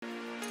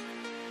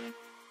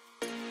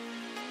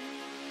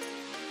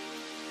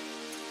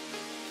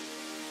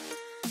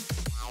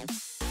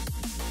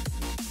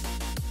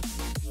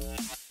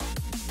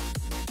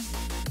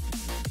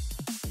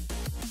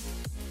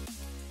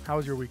How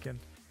was your weekend?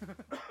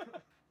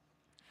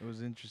 It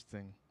was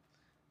interesting,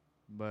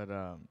 but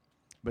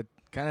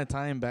kind of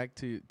tying back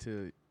to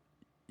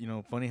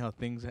funny how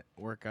things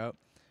work out.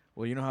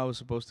 Well, you know how I was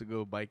supposed to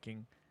go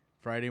biking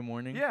Friday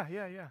morning. Yeah.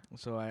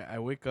 So I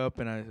wake up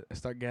and I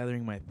start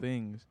gathering my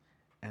things,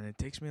 and it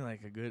takes me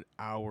like a good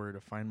hour to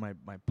find my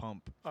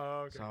pump.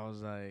 Oh, okay. So I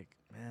was like,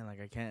 man,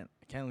 like I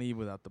can't leave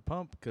without the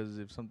pump, because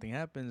if something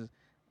happens,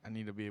 I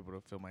need to be able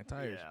to fill my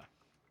tires. Yeah,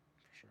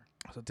 for sure.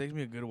 So it takes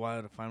me a good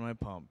while to find my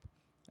pump.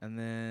 And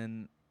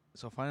then,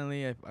 so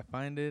finally I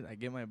find it, I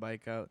get my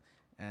bike out,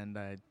 and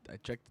I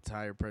check the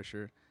tire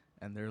pressure,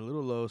 and they're a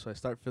little low, so I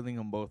start filling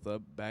them both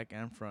up, back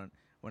and front.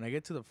 When I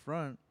get to the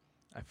front,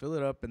 I fill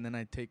it up, and then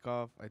I take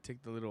the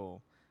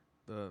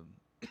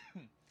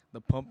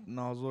the pump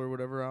nozzle or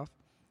whatever off,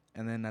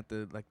 and then at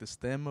the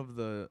stem of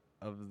the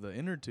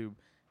inner tube,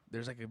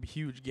 there's like a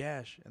huge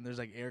gash, and there's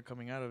like air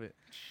coming out of it.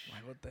 I'm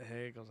like, what the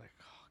heck? I was like,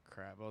 oh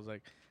crap. I was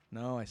like,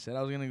 no, I said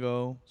I was gonna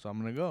go, so I'm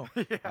gonna go.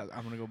 Yeah.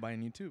 I'm gonna go buy a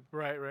new tube.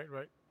 Right.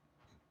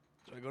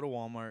 So I go to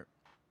Walmart,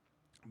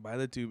 buy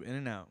the tube, in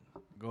and out.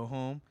 Go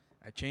home,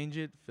 I change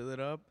it, fill it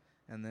up,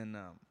 and then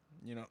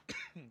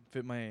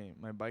fit my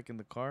bike in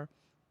the car.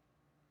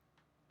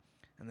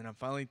 And then I'm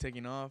finally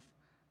taking off.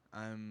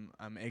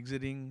 I'm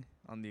exiting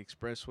on the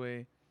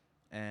expressway,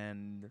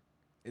 and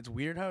it's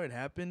weird how it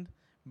happened,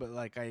 but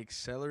like I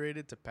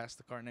accelerated to pass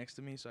the car next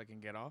to me so I can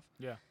get off.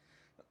 Yeah.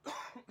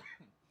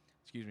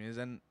 Excuse me.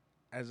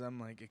 As I'm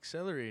like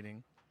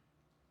accelerating,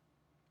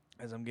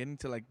 as I'm getting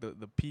to like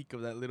the peak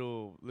of that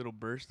little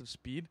burst of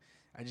speed,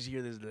 I just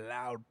hear this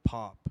loud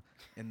pop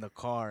in the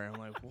car. And I'm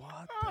like,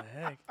 what the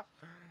heck?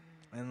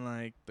 And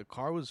like the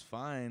car was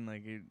fine,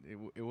 like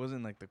it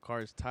wasn't like the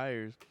car's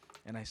tires.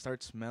 And I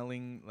start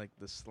smelling like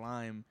the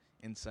slime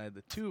inside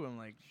the tube. I'm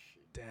like,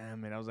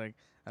 damn it. I was like,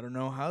 I don't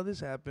know how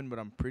this happened, but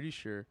I'm pretty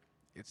sure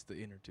it's the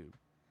inner tube.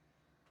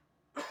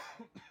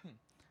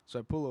 So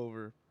I pull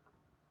over,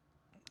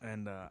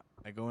 and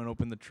I go and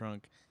open the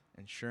trunk,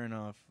 and sure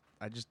enough,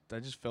 I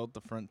just felt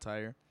the front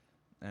tire,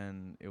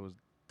 and it was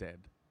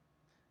dead.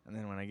 And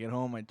then when I get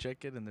home, I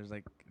check it, and there's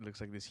like, it looks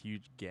like this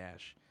huge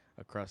gash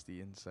across the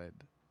inside.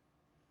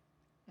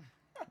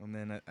 And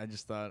then I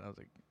just thought, I was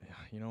like, yeah,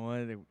 you know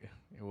what? It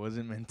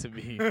wasn't meant to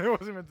be. It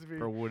wasn't meant to be.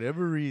 For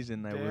whatever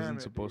reason, I Damn wasn't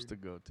it, supposed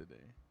dude. to go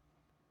today.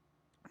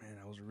 Man,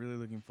 I was really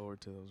looking forward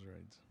to those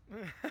rides,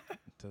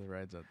 to the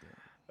rides out there.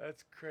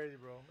 That's crazy,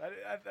 bro.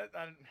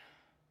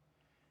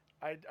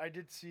 I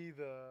did see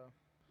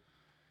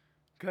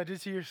cause I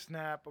did see your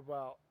snap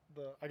about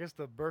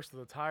the burst of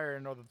the tire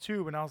and or the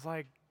tube, and I was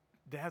like,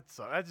 that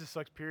just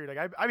sucks. Period.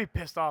 Like I'd be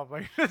pissed off.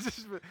 Like it's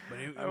just, But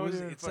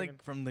it's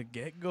like from the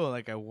get go,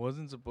 like I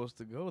wasn't supposed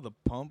to go. The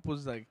pump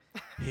was like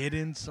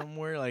hidden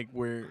somewhere, like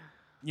where,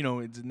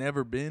 it's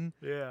never been.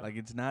 Yeah. Like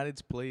it's not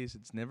its place.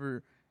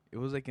 It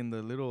was like in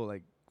the little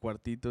like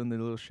cuartito in the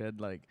little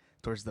shed, like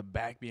towards the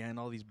back behind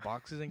all these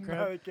boxes and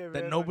crap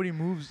that nobody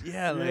moves.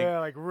 Yeah,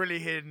 like really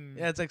hidden.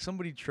 yeah, it's like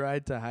somebody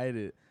tried to hide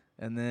it,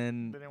 and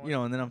then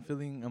and then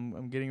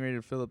I'm getting ready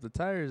to fill up the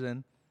tires,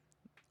 and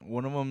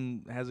one of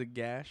them has a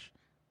gash.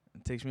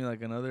 It takes me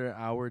like another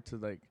hour to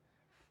like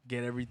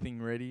get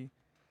everything ready,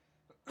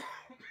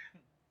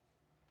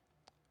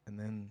 and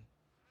then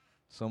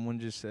someone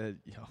just said,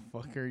 "Yo,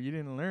 fucker, you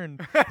didn't learn."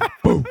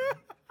 Boom.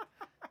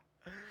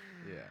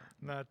 Yeah.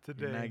 Not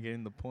today. You're not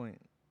getting the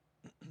point.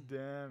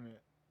 Damn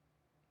it.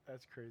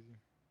 That's crazy.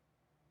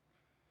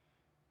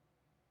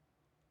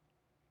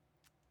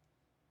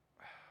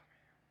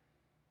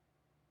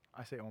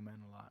 I say "oh man"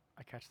 a lot.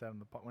 I catch that on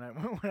the when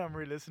when I'm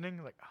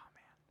re-listening, like, oh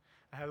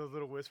man. I have those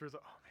little whispers.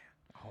 Like, oh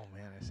Oh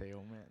man, I say,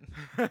 oh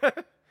man.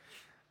 man.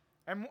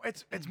 And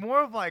it's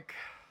more of like,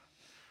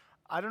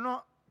 I don't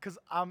know, cause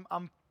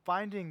I'm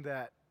finding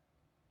that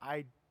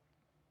I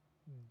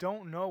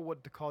don't know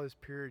what to call this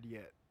period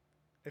yet.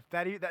 If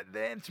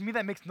then to me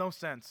that makes no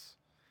sense.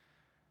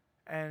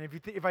 And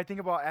if I think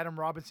about Adam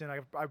Robinson,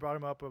 I brought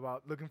him up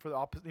about looking for the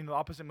opposite. The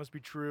opposite must be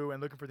true,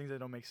 and looking for things that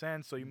don't make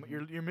sense. So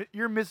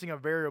you're missing a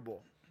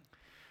variable.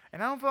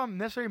 And I don't know if I'm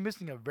necessarily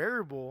missing a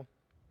variable,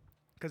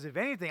 because if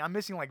anything, I'm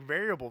missing like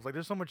variables. Like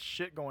there's so much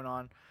shit going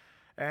on.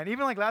 And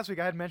even like last week,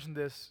 I had mentioned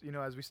this.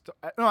 As we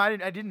no, I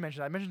didn't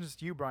mention it. I mentioned this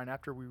to you, Brian,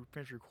 after we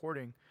finished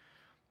recording,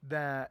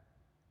 that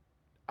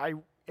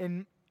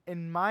in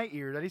my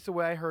ears, at least the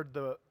way I heard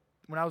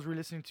when I was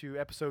re-listening to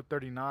episode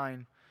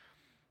 39.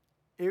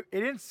 It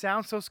didn't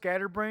sound so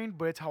scatterbrained,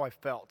 but it's how I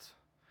felt.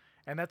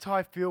 And that's how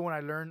I feel when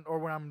I learn, or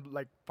when I'm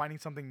like finding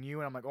something new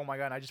and I'm like, oh my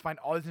God, and I just find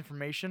all this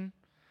information.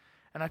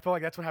 And I felt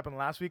like that's what happened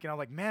last week. And I was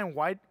like, man,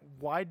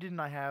 why didn't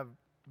I have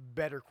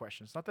better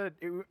questions? Not that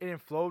it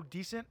didn't flow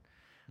decent,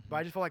 but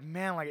I just felt like,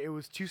 man, like it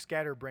was too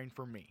scatterbrained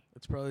for me.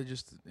 It's probably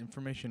just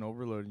information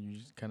overload, and you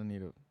just kind of need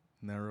to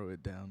narrow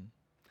it down.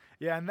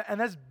 Yeah, and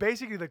that's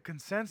basically the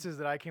consensus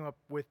that I came up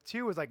with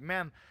too. Was like,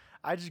 man,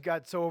 I just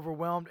got so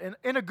overwhelmed, and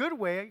in a good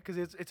way, because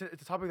it's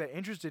a topic that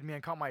interested me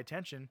and caught my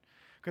attention.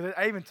 Because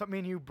I even me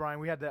and you, Brian,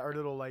 we had our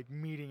little like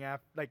meeting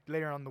like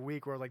later on in the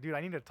week where I was like, dude,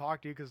 I need to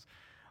talk to you because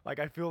like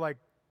I feel like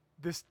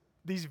this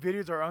these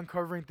videos are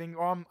uncovering things,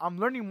 or I'm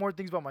learning more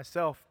things about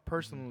myself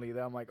personally.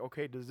 That I'm like,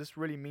 okay, does this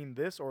really mean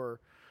this, or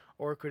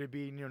could it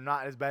be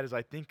not as bad as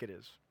I think it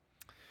is?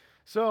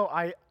 So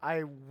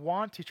I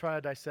want to try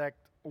to dissect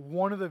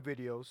one of the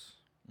videos,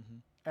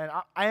 Mm-hmm. and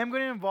I am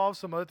going to involve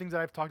some other things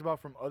that I've talked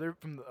about from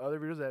the other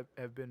videos that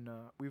have been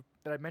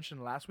that I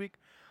mentioned last week,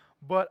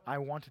 but I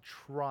want to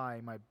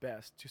try my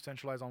best to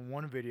centralize on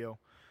one video.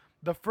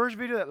 The first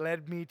video that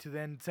led me to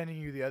then sending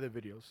you the other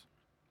videos.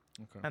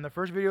 Okay. And the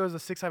first video is the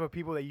 6 type of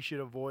people that you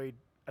should avoid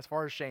as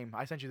far as shame.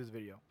 I sent you this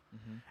video.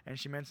 Mm-hmm. And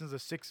she mentions the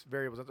 6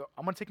 variables. So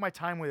I'm going to take my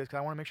time with this because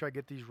I want to make sure I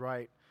get these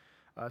right.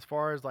 As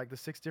far as like the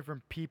 6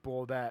 different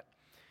people that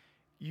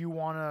you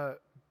want to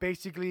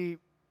basically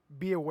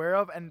be aware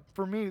of. And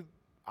for me,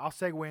 I'll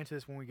segue into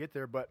this when we get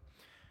there. But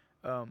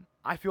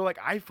I feel like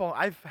I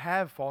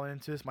have fallen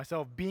into this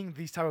myself, being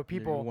these type of You're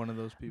people one of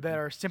those people. that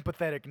are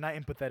sympathetic, not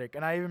empathetic.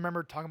 And I even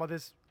remember talking about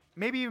this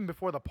maybe even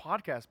before the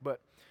podcast,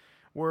 but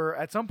where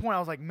at some point I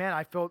was like, man,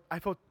 I felt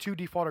too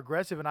default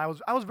aggressive, and I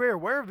was very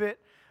aware of it,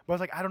 but I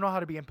was like, I don't know how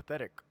to be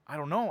empathetic. I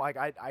don't know. Like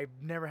I've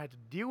never had to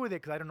deal with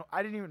it because I don't know.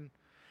 I didn't even.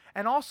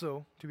 And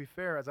also, to be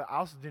fair, as I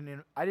also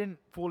didn't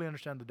fully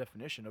understand the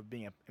definition of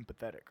being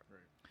empathetic. Right.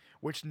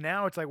 Which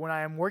now it's like when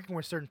I am working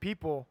with certain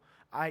people,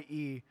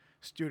 i.e.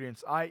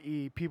 students,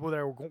 i.e. people that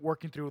are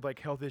working through like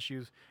health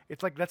issues,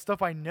 it's like that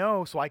stuff I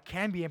know, so I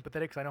can be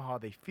empathetic because I know how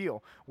they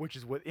feel, which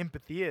is what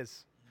empathy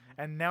is.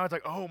 And now it's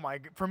like, oh my,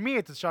 for me,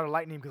 it's a shot of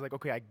lightning because like,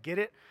 okay, I get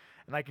it,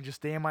 and I can just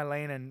stay in my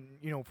lane,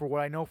 and for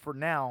what I know for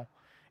now,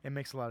 it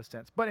makes a lot of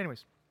sense. But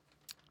anyways,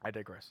 I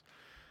digress.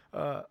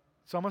 So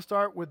I'm gonna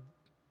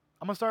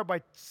start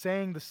by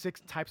saying the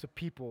 6 types of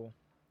people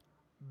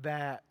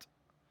that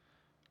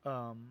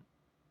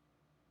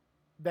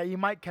that you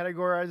might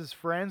categorize as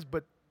friends,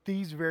 but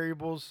these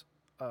variables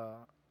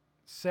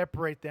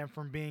separate them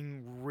from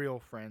being real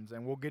friends,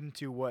 and we'll get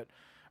into what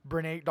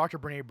Dr.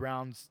 Brene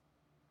Brown's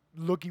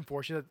looking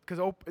for. She said,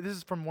 because this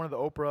is from one of the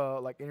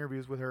Oprah like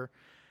interviews with her,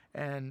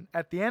 and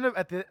at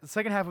the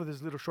second half of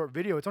this little short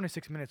video, it's only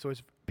 6 minutes, so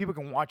it's, people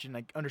can watch it and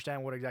like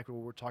understand what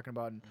we're talking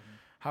about and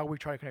how we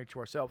try to connect to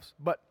ourselves.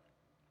 But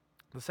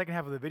the second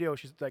half of the video,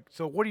 she's like,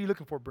 so what are you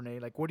looking for,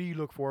 Brene? Like, what do you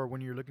look for when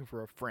you're looking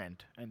for a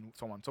friend, and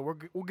so on. So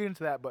we'll get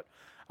into that, but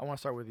I want to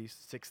start with these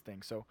 6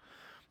 things. So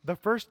the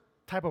first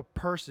type of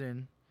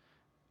person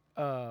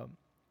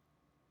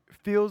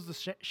feels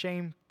the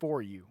shame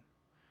for you.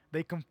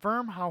 They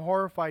confirm how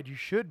horrified you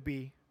should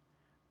be.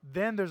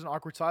 Then there's an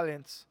awkward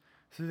silence.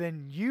 So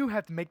then you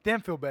have to make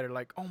them feel better.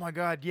 Like, oh my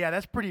God, yeah,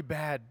 that's pretty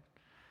bad.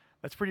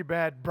 That's pretty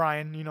bad,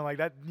 Brian. Like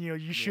that.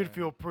 You should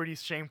feel pretty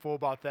shameful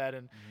about that.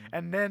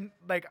 And then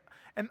like,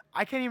 and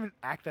I can't even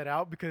act that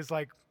out because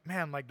like,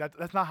 man, like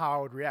that's not how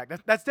I would react.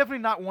 That's definitely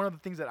not one of the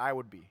things that I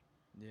would be.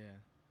 Yeah.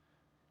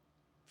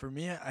 For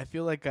me, I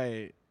feel like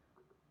I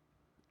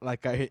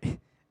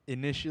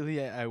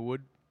initially I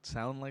would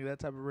sound like that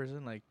type of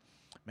person. Like,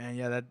 man,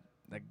 yeah, that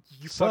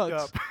You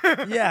sucks. fucked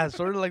up. Yeah,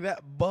 sort of like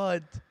that.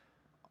 But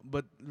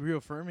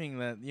reaffirming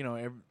that,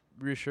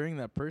 reassuring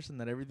that person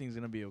that everything's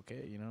gonna be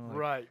okay. Like,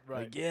 Right.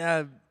 Like,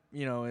 yeah,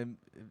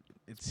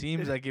 it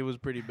seems like it was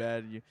pretty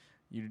bad.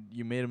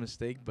 You made a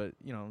mistake, but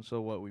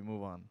so what? We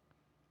move on.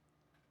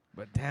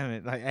 But damn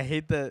it, like I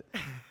hate that.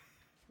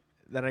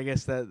 That I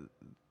guess that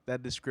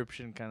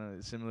description kind of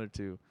is similar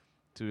to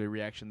the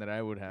reaction that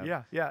I would have.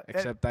 Yeah.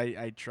 Except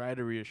I try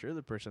to reassure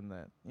the person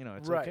that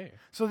it's right. okay.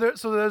 So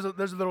there's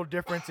a little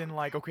difference in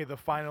like, okay, the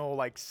final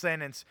like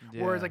sentence.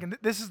 Yeah. Whereas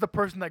like this is the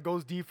person that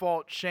goes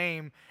default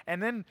shame,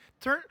 and then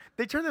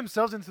they turn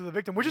themselves into the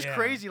victim, which is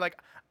crazy. Like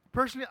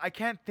personally, I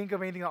can't think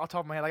of anything off the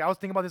top of my head. Like I was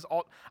thinking about this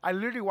I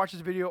literally watched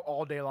this video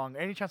all day long.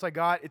 Any chance I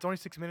got, it's only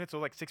 6 minutes, so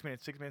like 6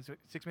 minutes here,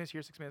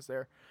 6 minutes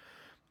there,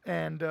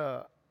 and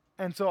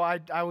so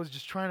I was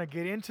just trying to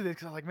get into this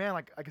because I was like, man,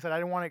 like I said,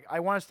 I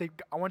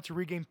want to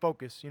regain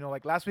focus.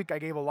 Like last week I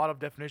gave a lot of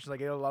definitions. I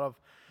gave a lot of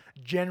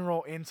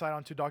general insight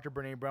onto Dr.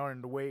 Brene Brown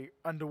and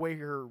the way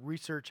her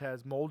research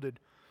has molded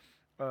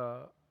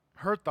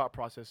her thought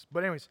process.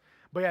 But anyways,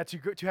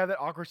 to have that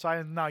awkward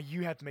silence, now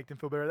you have to make them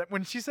feel better.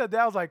 When she said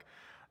that, I was like,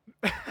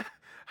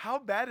 how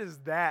bad is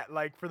that?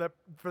 Like for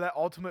that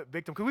ultimate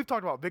victim, because we've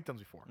talked about victims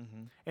before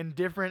in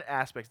different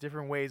aspects,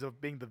 different ways of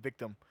being the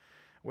victim.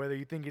 Whether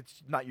you think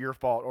it's not your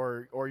fault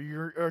or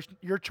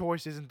your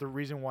choice isn't the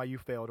reason why you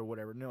failed or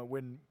whatever. No,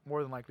 when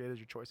more than likely it is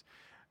your choice.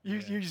 You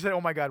just said,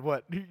 oh my God,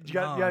 what? I'm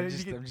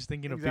just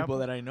thinking of people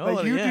that I know.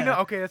 Like you do know.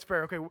 Okay, that's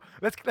fair. Okay,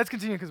 let's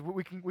continue because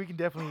we can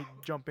definitely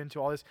jump into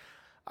all this.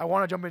 I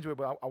want to jump into it,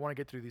 but I want to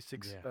get through these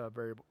 6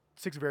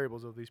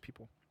 variables of these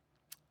people.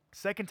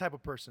 Second type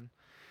of person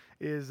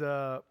is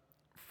a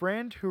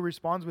friend who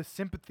responds with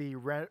sympathy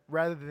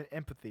rather than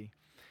empathy.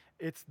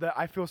 It's the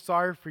I feel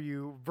sorry for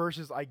you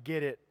versus I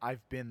get it,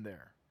 I've been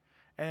there.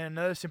 And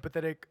another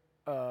sympathetic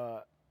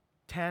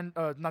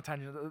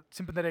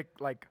sympathetic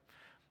like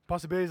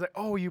possibility is like,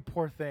 oh, you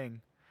poor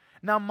thing.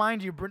 Now,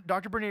 mind you,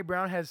 Dr. Brene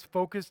Brown has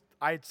focused,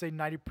 I'd say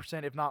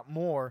 90%, if not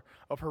more,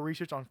 of her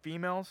research on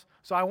females.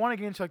 So I want to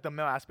get into like the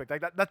male aspect.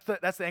 Like that's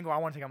the angle I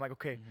want to take. I'm like,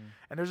 okay,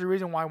 and there's a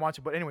reason why I want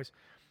to. But anyways,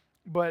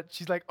 But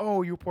she's like,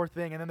 "Oh, you poor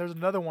thing." And then there's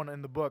another one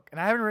in the book, and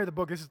I haven't read the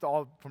book. This is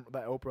all from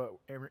that Oprah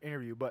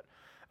interview, but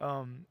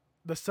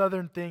the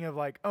Southern thing of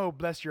like, "Oh,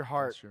 bless your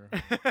heart," Sure.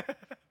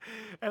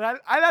 and I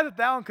added it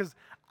down because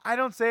I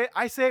don't say it.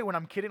 I say it when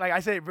I'm kidding. Like I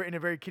say it in a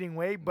very kidding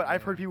way, but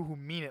I've heard Yeah. people who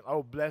mean it.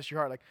 Oh, bless your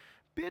heart. Like,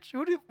 bitch,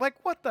 who do you, like?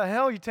 What the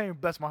hell? You telling me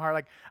bless my heart?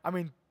 Like, I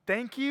mean,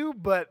 thank you,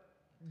 but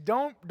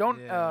don't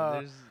Yeah,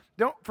 there's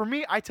don't. For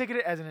me, I take it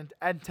as an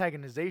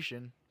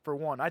antagonization. For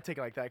one, I take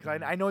it like that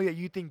because Mhm. I know that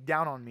you think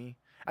down on me.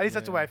 At least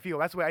that's the way I Yeah. feel.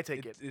 That's the way I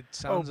take it. It Oh,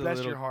 sounds a bless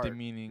little your heart.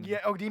 demeaning. Yeah.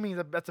 Oh,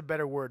 demeaning. That's a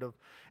better word of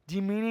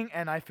demeaning.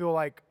 And I feel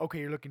like, okay,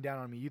 you're looking down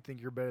on me. You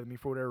think you're better than me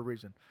for whatever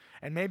reason,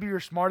 and maybe you're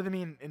smarter than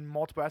me in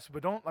multiple aspects.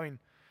 But don't. I mean,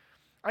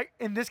 I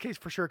in this case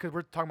for sure because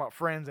we're talking about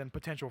friends and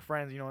potential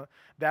friends. You know,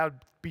 that would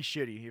be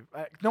shitty.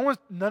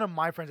 If, none of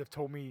my friends have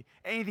told me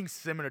anything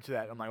similar to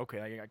that. I'm like,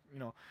 okay, you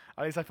know,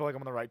 at least I feel like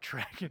I'm on the right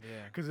track. Yeah.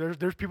 Because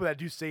there's people that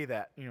do say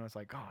that. You know, it's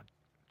like, God,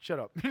 shut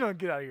up. You know,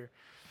 get out of here.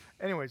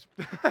 Anyways,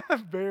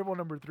 variable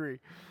number three.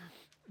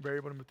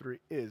 Variable number three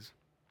is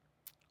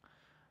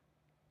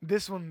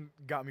this one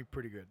got me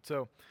pretty good.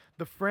 So,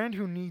 the friend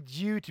who needs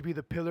you to be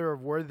the pillar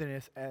of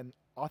worthiness and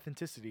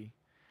authenticity,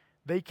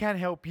 they can't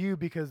help you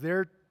because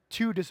they're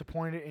too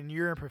disappointed in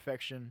your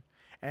imperfection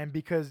and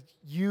because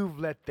you've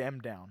let them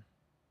down.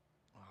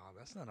 Oh,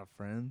 that's not a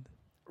friend.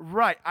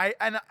 Right.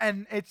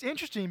 And it's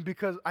interesting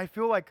because I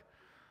feel like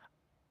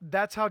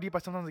that's how deep I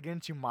sometimes get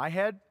into my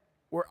head,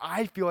 where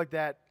I feel like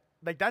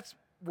that's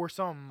where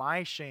some of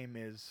my shame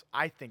is.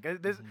 I think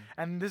this Mhm.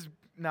 and this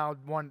now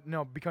one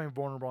no becoming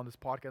vulnerable on this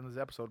podcast in this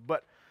episode,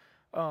 but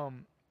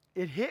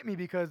it hit me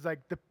because like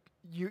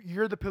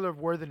you're the pillar of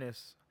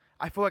worthiness.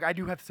 I feel like I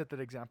do have to set that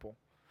example,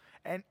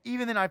 and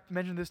even then I've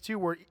mentioned this too,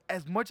 where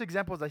as much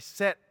example as I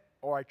set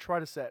or I try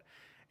to set,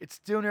 it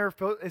still never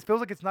feels. It feels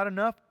like it's not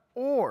enough,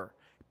 or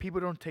people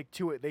don't take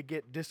to it. They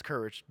get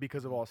discouraged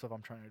because of all the stuff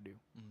I'm trying to do.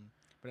 Mhm.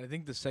 But I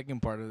think the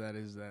second part of that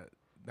is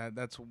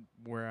that's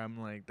where I'm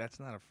like, that's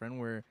not a friend.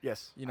 Where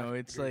Yes, you I know,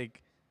 it's agree.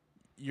 like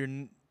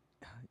you're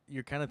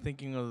you're kind of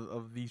thinking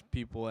of these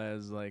people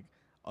as like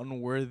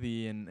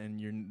unworthy, and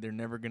they're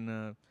never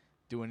gonna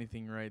do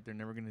anything right. They're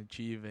never gonna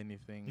achieve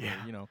anything.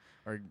 Yeah.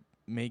 Or, or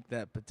make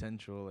that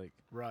potential like.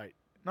 Right.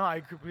 No,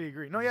 I completely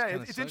agree. No, It yeah, just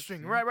kinda it's sucks, interesting.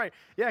 you know? Right, right.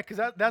 Yeah, because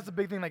that's the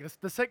big thing. Like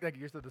the second, like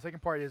you said, the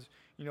second part is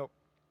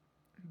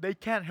they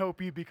can't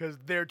help you because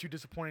they're too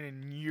disappointed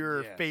in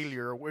your Yes.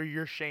 failure or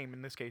your shame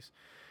in this case,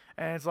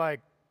 and it's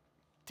like,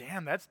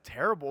 damn, that's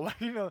terrible.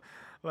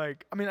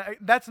 Like I mean,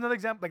 that's another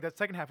example. Like that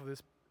second half of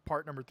this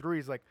part number three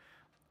is like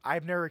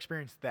I've never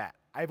experienced that.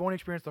 I've only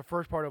experienced the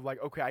first part of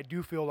like, okay, I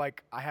do feel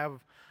like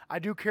I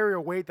do carry a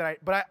weight that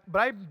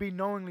I be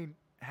knowingly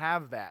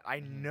have that.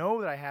 I Mhm.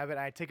 know that I have it. And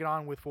I take it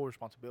on with full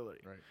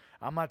responsibility. Right.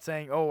 I'm not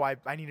saying, oh, I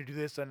need to do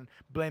this and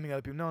blaming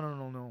other people. No, no,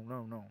 no, no,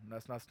 no, no.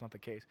 That's not the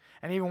case.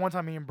 And even one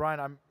time, me and Brian,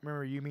 I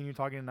remember me and you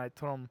talking, and I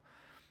told him,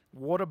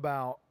 what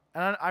about?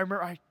 And I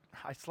remember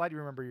I slightly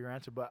remember your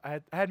answer, but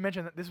I had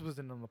mentioned that this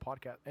wasn't on the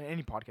podcast, in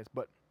any podcast,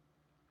 but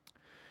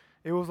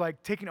it was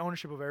like taking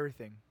ownership of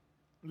everything,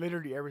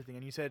 literally everything.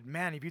 And you said,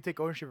 man, if you take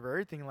ownership of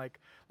everything, like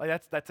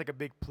that's like a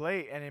big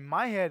play. And in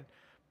my head,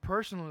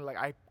 personally, like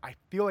I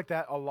feel like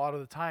that a lot of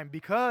the time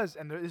because,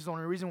 and this is the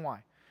only reason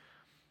why,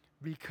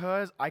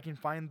 because I can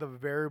find the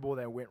variable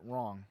that went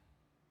wrong.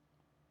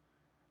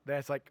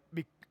 That's like,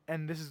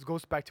 and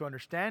goes back to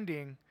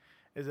understanding,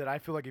 is that I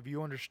feel like if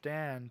you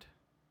understand,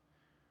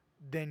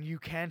 then you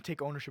can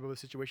take ownership of the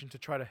situation to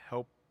try to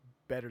help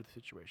better the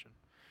situation.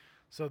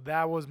 So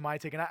that was my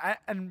take,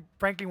 and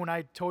frankly, when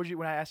I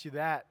asked you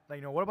that,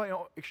 like, what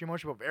about extreme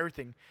ownership of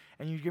everything,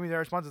 and you give me that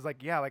response, it's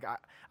like, yeah, like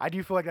I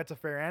do feel like that's a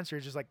fair answer.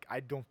 It's just like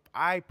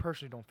I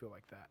personally don't feel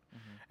like that,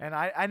 and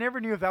I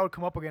never knew if that would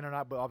come up again or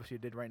not, but obviously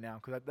it did right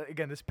now because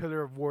again, this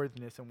pillar of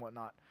worthiness and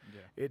whatnot,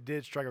 Yeah. it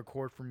did strike a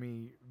chord for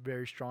me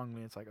very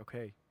strongly. It's like,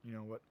 okay, you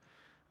know what,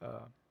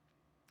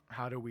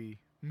 how do we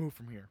move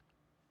from here?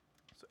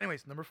 So,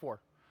 anyways, number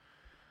four.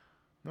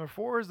 Number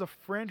four is the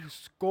friend who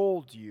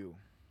scolds you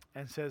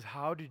and says,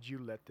 how did you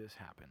let this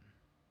happen?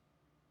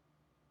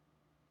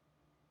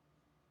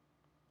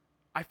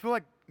 I feel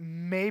like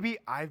maybe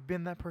I've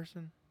been that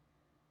person.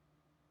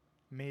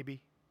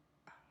 Maybe.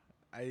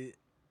 I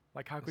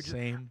Like, how could you?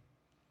 same.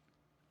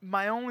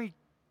 My only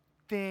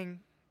thing,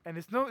 and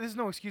this is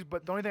no excuse,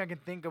 but the only thing I can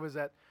think of is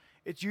that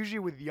it's usually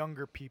with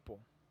younger people.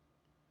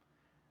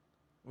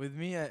 With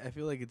me, I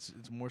feel like it's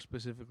more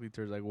specifically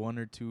towards like one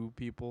or two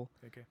people,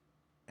 Okay.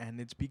 and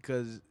it's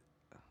because,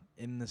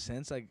 in the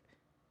sense like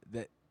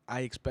that,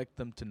 I expect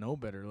them to know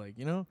better. Like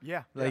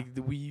Yeah. like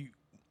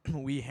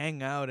we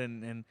hang out,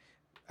 and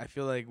I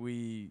feel like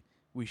we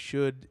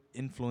should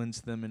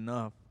influence them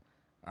enough.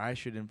 I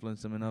should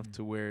influence them enough Mhm.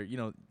 to where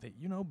that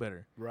you know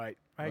better. Right.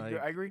 Like,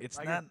 I agree. It's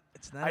I not. agree.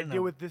 It's not. I in deal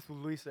a- with this with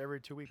Luis every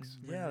 2 weeks.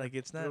 Yeah, like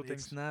it's little not.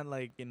 It's things. not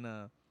like in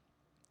a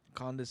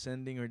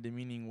condescending or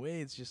demeaning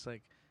way. It's just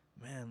like,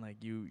 man,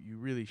 like you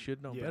really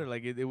should know Yeah. better.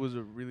 Like it was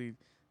a really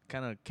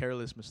kind of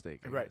careless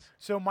mistake. I Right. guess.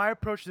 So my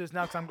approach to this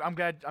now, because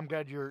I'm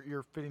glad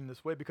you're fitting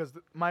this way because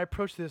my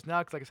approach to this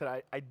now, because like I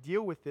said, I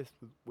deal with this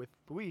with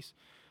Luis,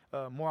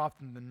 more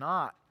often than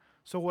not.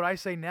 So what I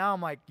say now,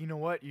 I'm like, you know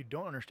what, you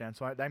don't understand.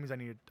 So that means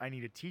I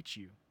need to teach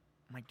you.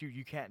 I'm like, dude,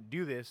 you can't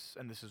do this,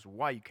 and this is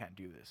why you can't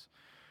do this.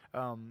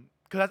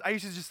 Because I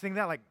used to just think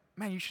that, like,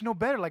 man, you should know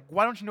better. Like,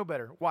 why don't you know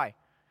better? Why?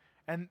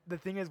 And the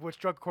thing is, what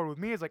struck a chord with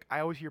me is like I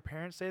always hear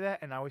parents say that,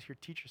 and I always hear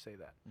teachers say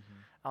that.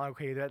 I'm like,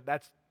 okay,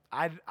 that's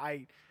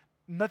I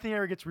nothing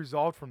ever gets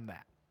resolved from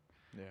that.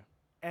 Yeah.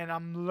 And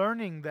I'm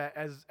learning that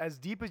as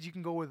deep as you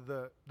can go with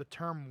the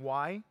term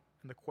why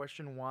and the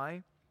question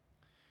why,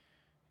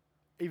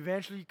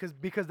 eventually,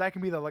 because that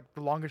can be the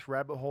longest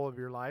rabbit hole of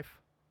your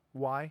life.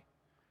 Why?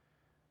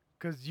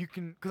 Because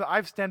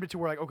I've stemmed it to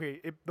where, like,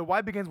 okay, the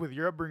why begins with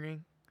your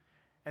upbringing,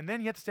 and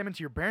then you have to stem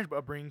into your parents'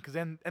 upbringing, because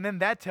then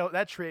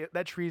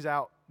that trees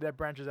out, that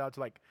branches out to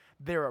like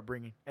their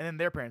upbringing and then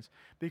their parents,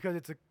 because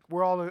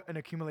we're all an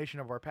accumulation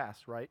of our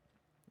past, right?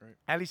 Right.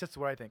 At least that's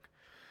what I think.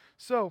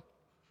 So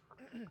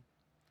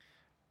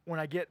when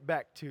I get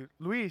back to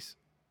Luis,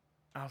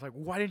 I was like,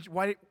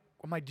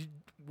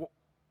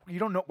 you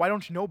don't know, why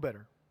don't you know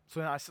better? So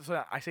then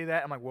I say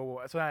that, I'm like,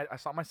 whoa. So I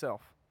stop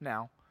myself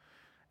now,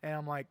 and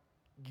I'm like,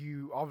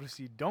 you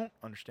obviously don't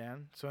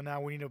understand. So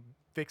now we need to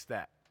fix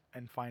that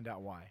and find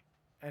out why,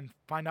 and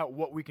find out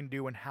what we can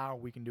do and how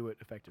we can do it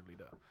effectively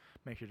to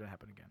make sure it doesn't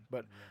happen again.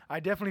 But I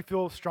definitely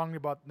feel strongly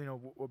about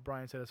what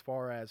Brian said as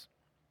far as,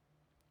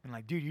 and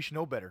like, dude, you should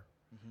know better.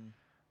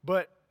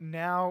 But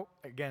now,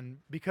 again,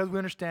 because we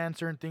understand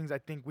certain things, I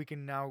think we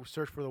can now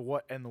search for the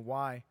what and the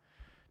why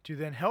to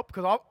then help.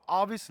 Because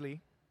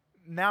obviously,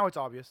 now it's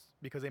obvious,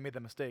 because they made the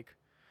mistake,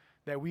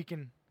 that we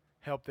can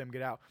help them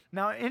get out.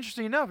 Now,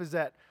 interesting enough is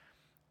that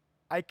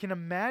I can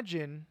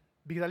imagine,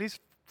 because at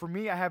least for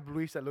me, I have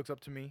Luis that looks up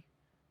to me.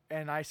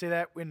 And I say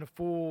that in the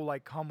full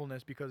like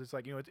humbleness, because it's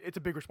like, it's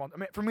a big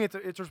responsibility. I mean, for me,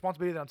 it's a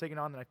responsibility that I'm taking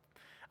on that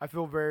I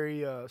feel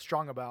very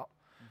strong about.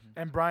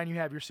 And Brian, you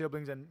have your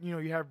siblings, and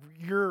you have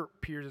your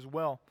peers as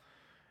well,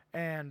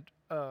 and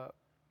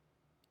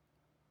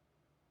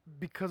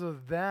because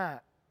of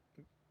that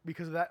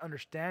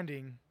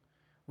understanding,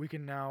 we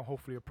can now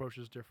hopefully approach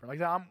this different.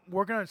 Like, I'm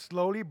working on it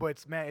slowly, but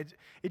it's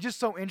just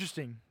so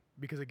interesting,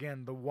 because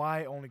again, the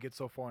why only gets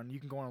so far, and you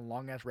can go on a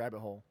long ass rabbit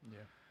hole. Yeah.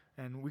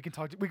 And we could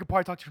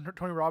probably talk to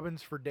Tony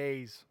Robbins for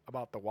days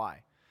about the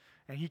why.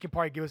 And he can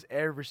probably give us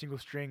every single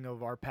string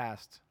of our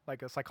past,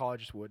 like a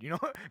psychologist would,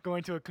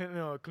 going to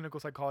a clinical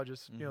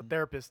psychologist,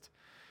 therapist,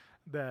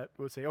 that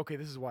would say, okay,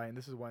 this is why, and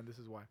this is why, and this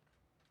is why.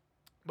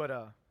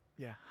 But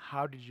yeah,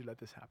 how did you let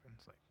this happen?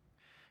 It's like,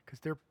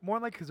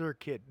 because they're a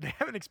kid, they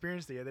haven't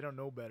experienced it yet, they don't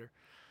know better.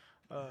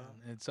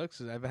 It sucks.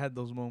 'Cause I've had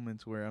those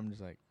moments where I'm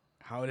just like,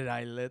 how did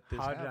I let this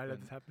happen? How did I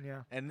let this happen?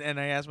 Yeah. And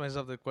I ask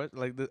myself the question,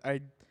 like,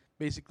 I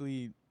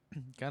basically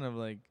kind of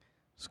like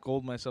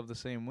scold myself the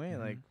same way,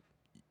 like,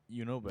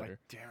 you know better. Like,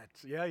 damn it.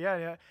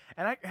 Yeah.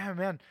 And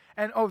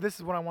this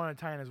is what I want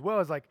to tie in as well,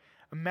 is like,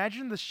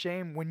 imagine the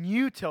shame when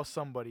you tell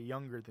somebody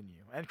younger than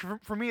you. And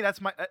for me,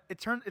 that's my,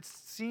 it's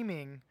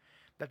seeming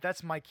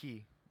that's my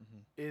key,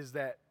 is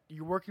that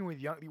you're working with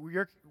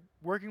you're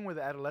working with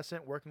an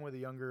adolescent, working with the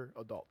younger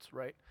adults,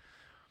 right?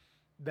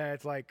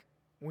 That's like,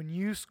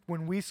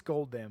 when we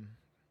scold them,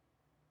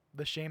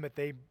 the shame that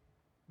they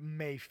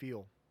may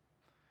feel,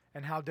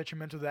 and how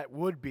detrimental that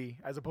would be,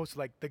 as opposed to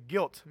like the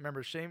guilt.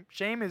 Remember, shame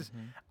is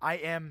I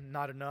am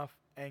not enough,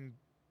 and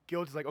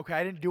guilt is like, okay,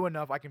 I didn't do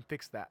enough, I can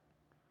fix that,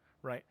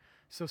 right?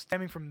 So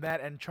stemming from that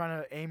and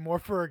trying to aim more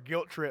for a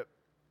guilt trip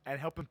and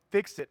help them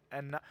fix it,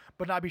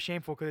 but not be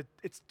shameful, because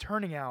it's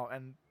turning out,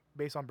 and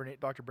based on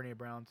Dr. Brené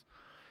Brown's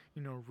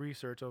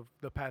research of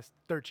the past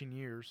 13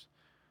 years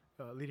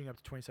leading up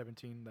to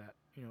 2017, that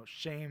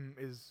shame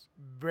is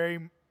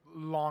very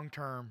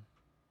long-term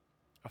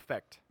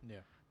effect.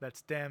 Yeah. That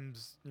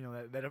stems,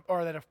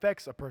 that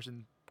affects a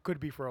person, could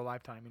be for a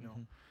lifetime,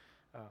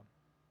 Yeah,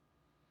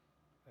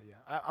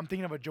 I'm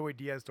thinking of a Joey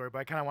Diaz story, but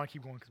I kind of want to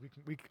keep going,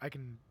 because I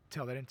can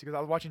tell that into, because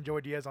I was watching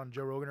Joey Diaz on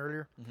Joe Rogan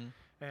earlier,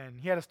 and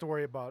he had a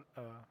story about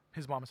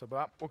his mom and stuff,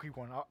 but we'll keep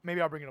going. Maybe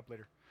I'll bring it up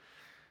later.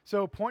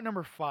 So point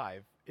number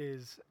 5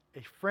 is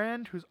a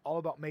friend who's all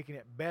about making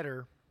it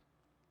better,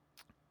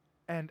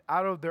 and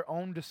out of their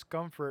own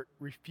discomfort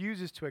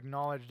refuses to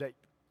acknowledge that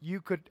you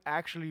could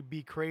actually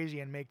be crazy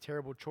and make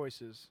terrible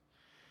choices.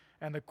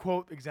 And the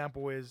quote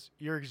example is,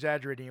 "You're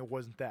exaggerating, it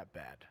wasn't that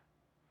bad."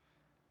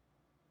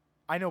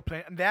 I know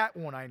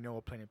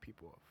plenty of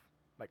people of.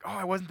 Like, oh,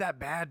 it wasn't that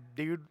bad,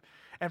 dude.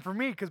 And for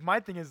me, because my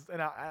thing is,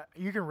 and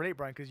you can relate,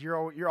 Brian, because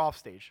you're off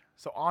stage.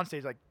 So on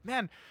stage, like,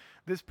 man,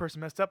 this person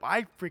messed up.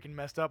 I freaking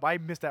messed up. I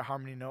missed that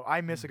harmony note. I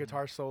missed a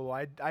guitar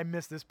solo. I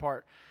missed this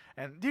part.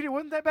 And dude, it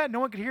wasn't that bad.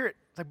 No one could hear it.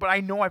 It's like, but I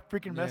know I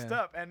freaking messed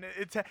up. And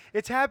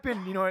it's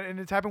happened, and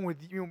it's happened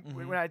with you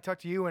when I talk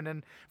to you, and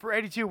then for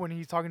Eddie too, when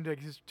he's talking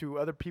to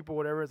other people,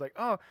 whatever. It's like,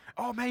 oh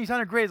man, you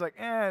sounded great. It's like,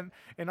 and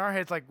in our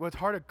heads, like, well, it's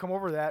hard to come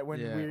over that when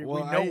we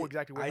know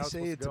exactly what I was say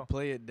supposed it to go. to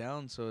play it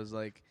down, so it's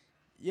like,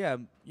 yeah,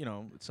 you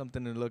know, it's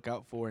something to look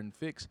out for and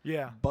fix.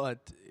 Yeah.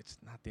 But it's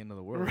not the end of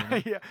the world.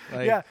 Right. You know? Yeah.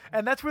 Like, Yeah.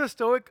 And that's where the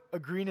Stoic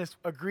agreeing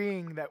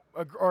that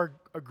or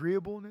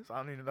agreeableness. I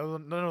don't even know.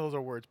 None of those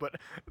are words, but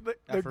the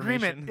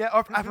agreement. Affirmation.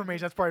 Yeah.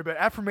 Affirmation. That's probably better.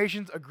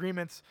 Affirmations,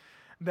 agreements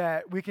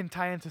that we can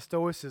tie into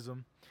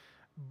Stoicism.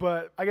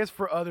 But I guess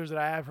for others that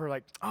I have heard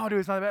like, oh, dude,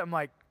 it's not that bad. I'm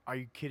like, are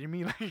you kidding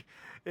me? Like,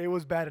 it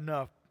was bad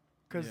enough.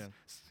 Because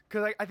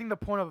Yeah. I think the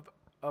point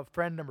of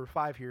friend number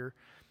 5 here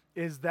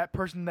is that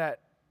person that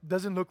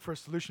doesn't look for a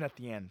solution at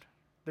the end.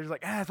 They're just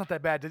like, it's not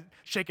that bad. Just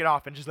shake it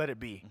off and just let it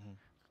be.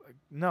 Mhm. Like,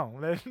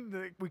 no,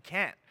 we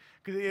can't,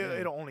 because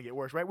it'll only get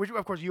worse, right? Which,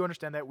 of course, you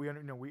understand that. We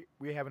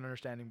have an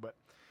understanding, but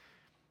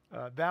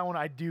that one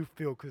I do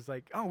feel, because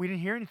like, oh, we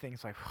didn't hear anything.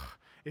 It's like,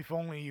 if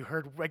only you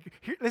heard, like,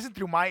 listen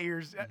through my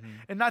ears,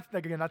 and not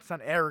like, again, not to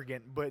sound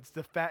arrogant, but it's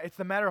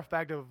the matter of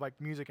fact of like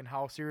music and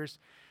how serious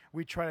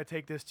we try to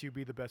take this to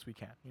be the best we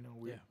can. You know,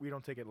 we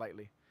don't take it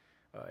lightly.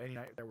 Any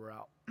night that we're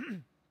out.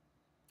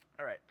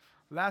 All right,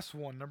 last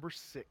one, number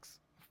 6.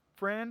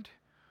 Friend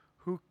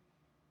who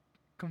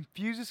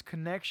confuses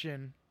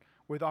connection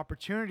with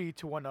opportunity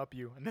to one up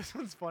you. And this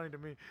one's funny to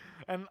me,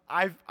 and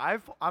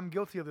I'm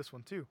guilty of this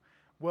one too.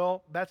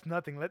 Well, that's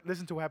nothing.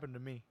 Listen to what happened to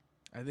me.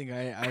 I think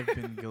I've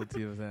been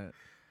guilty of that.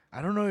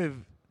 I don't know.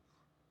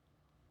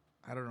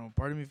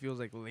 Part of me feels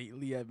like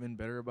lately I've been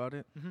better about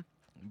it,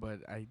 but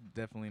I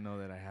definitely know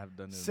that I have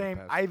done it. Same. In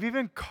the past. I've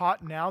even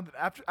caught now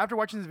that after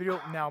watching this video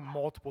now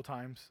multiple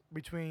times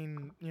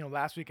between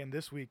last week and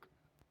this week,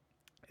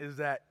 is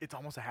that it's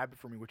almost a habit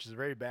for me, which is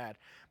very bad.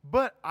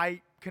 But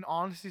I can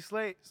honestly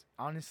say,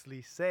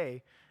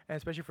 and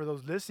especially for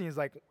those listening, is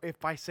like,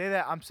 if I say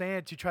that, I'm saying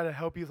it to try to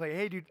help you. It's like,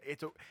 hey, dude,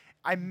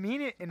 I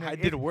mean it. I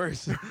did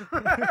worse.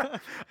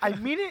 I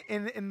mean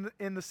it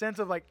in the sense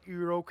of like,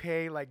 you're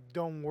okay. Like,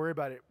 don't worry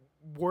about it.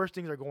 Worse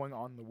things are going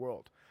on in the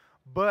world.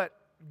 But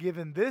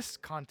given this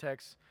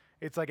context,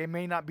 it's like it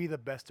may not be the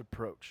best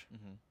approach.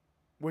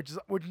 Which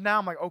now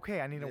I'm like,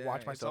 okay, I need to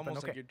watch myself. It's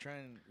almost like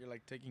you're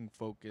like taking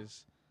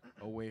focus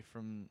away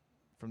from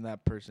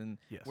that person.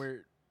 Yes.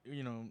 Where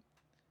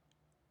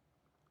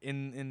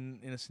in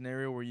a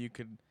scenario where you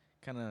could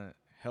kind of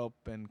help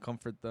and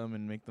comfort them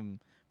and make them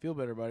feel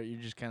better about it,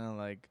 you're just kind of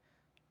like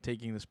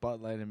taking the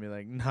spotlight and be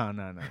like,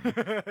 no.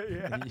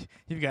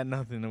 You've got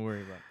nothing to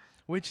worry about.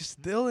 Which is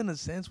still, in a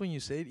sense, when you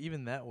say it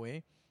even that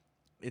way,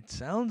 it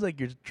sounds like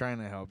you're trying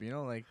to help,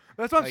 like.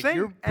 That's what I'm saying.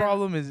 Your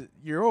problem is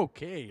you're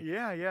okay.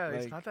 Yeah,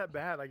 like, it's not that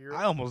bad. Like,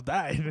 I almost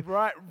died.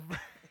 Right.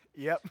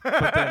 Yep.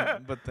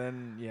 but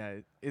then, yeah,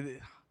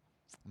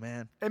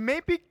 man. It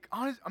may be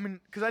honest. I mean,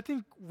 because I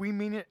think we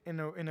mean it in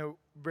a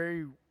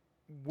very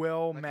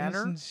well like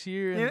manner,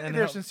 sincere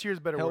and sincere is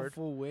a better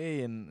helpful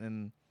way,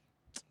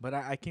 but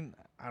I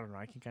don't know.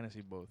 I can kind of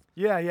see both.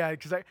 Yeah.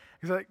 Because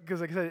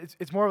like I said,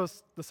 it's more of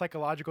the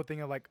psychological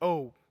thing of like,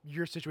 oh,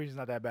 your situation's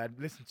not that bad.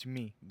 Listen to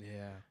me.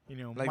 Yeah.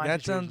 Like my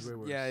that sounds. Way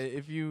worse. Yeah.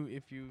 If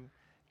you.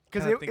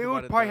 Because it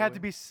would probably have to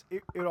be.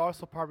 It would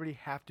also probably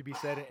have to be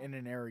said in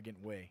an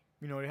arrogant way.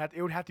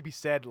 It would have to be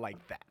said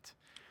like that.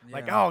 Yeah.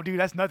 Like, oh, dude,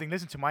 that's nothing.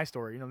 Listen to my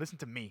story. Listen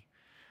to me.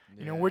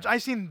 Yeah. Which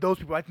I've seen those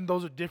people. I think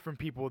those are different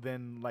people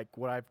than like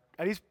what I've,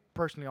 at least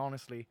personally,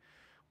 honestly,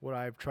 what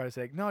I've tried to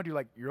say. Like, no, dude,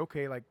 like, you're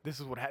okay. Like, this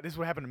is what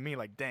happened to me.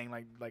 Like, dang,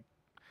 like,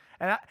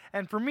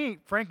 and for me,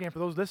 frankly, and for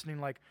those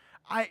listening, like,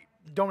 I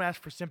don't ask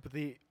for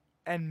sympathy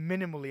and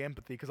minimally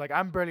empathy, because like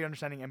I'm barely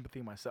understanding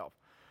empathy myself.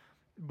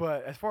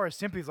 But as far as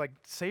sympathy, is like,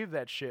 save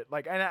that shit.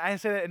 Like, and I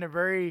say that in a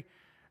very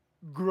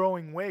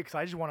growing way, because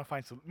I just want to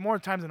find more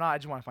times than not. I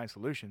just want to find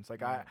solutions.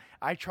 Like,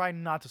 I try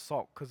not to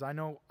sulk, because I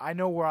know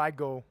where I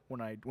go when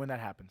that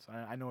happens.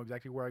 I know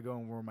exactly where I go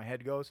and where my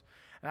head goes,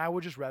 and I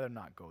would just rather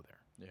not go there.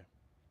 Yeah,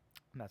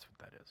 and that's what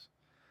that is.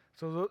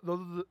 So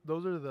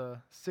those are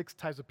the 6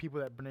 types of people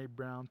that Brene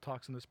Brown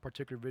talks in this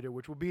particular video,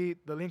 which the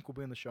link will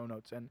be in the show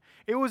notes, and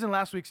it was in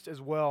last week's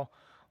as well.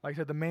 Like I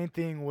said, the main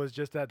thing was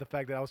just the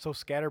fact that I was so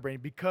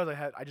scatterbrained, because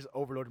I just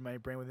overloaded my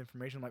brain with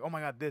information. I'm like, oh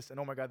my god, this, and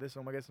oh my god, this,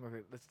 and oh my god, this.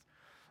 Okay,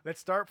 let's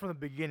start from the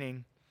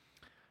beginning,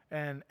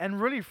 and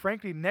really,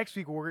 frankly, next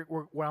week what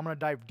I'm gonna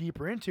dive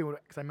deeper into,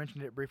 because I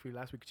mentioned it briefly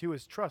last week too,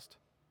 is trust.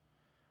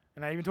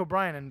 And I even told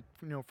Brian, and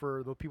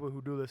for the people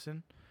who do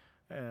listen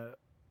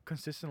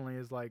consistently,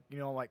 is like,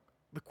 like,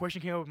 the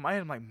question came up in my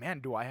head. I'm like,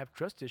 man, do I have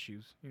trust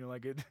issues?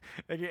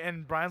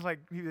 And Brian's like,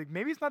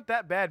 maybe it's not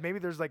that bad. Maybe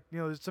there's like,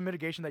 there's some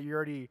mitigation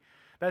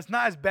that's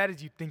not as bad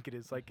as you think it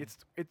is. Like,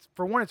 it's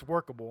for one, it's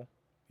workable.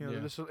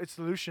 It's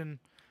solution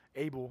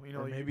able.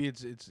 Or maybe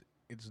it's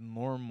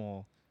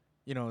normal.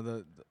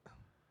 The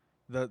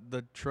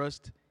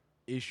trust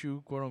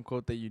issue, quote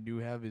unquote, that you do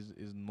have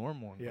is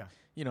normal. Yeah.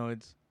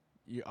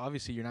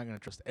 Obviously you're not gonna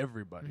trust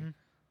everybody. Mm-hmm.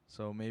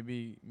 So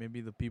maybe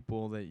the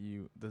people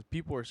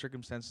or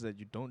circumstances that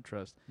you don't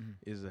trust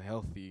is a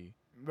healthy.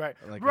 Right.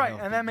 Like right,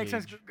 healthy and that makes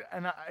gauge. sense.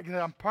 And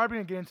I'm probably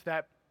gonna get into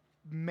that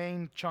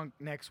main chunk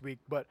next week,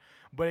 but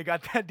it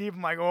got that deep.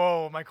 I'm like,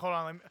 hold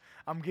on,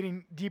 I'm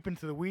getting deep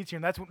into the weeds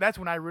here, and that's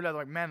when I realized,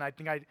 like, man, I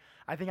think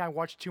I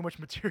watched too much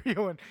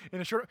material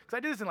in a short, because I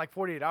did this in like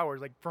 48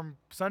 hours, like from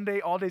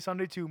all day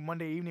Sunday to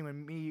Monday evening,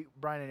 when me,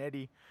 Brian, and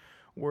Eddie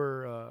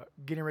were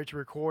getting ready to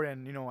record,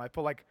 and I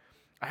felt like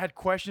I had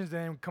questions,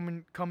 and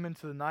then come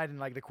into the night, and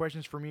like the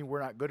questions for me were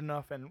not good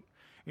enough, and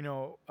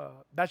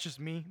that's just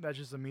me. That's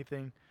just a me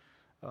thing.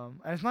 And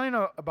it's not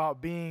even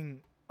about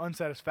being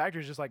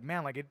unsatisfactory. It's just like,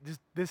 man, like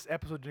this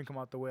episode didn't come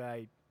out the way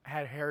I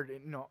had heard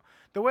it,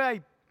 the way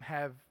I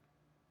have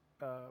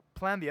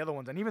planned the other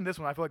ones, and even this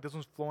one, I feel like this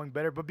one's flowing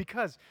better. But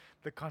because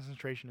the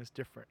concentration is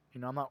different,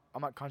 I'm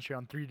not concentrating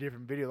on 3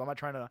 different videos. I'm not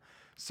trying to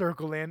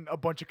circle in a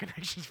bunch of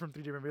connections from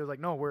 3 different videos. Like,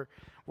 no, we're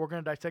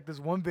gonna dissect this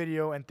one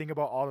video and think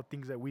about all the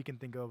things that we can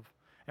think of.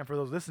 And for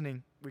those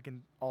listening, we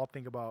can all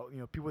think about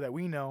people that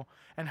we know,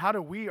 and how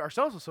do we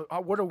ourselves. So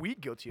what are we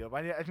guilty of?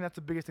 I think that's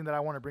the biggest thing that I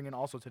want to bring in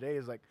also today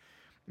is like,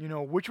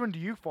 which one do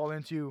you fall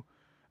into?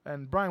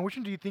 And Brian, which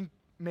one do you think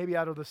maybe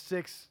out of the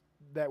 6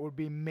 that would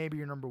be maybe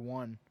your number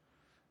one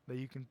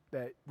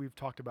that we've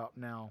talked about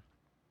now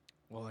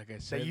Well, like I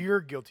that said, you're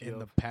guilty in of?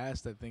 the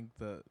past, I think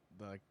the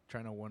like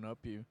trying to one up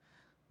you,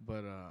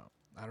 but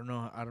I don't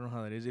know. I don't know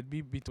how that is. It'd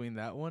be between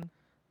that one,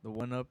 the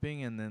one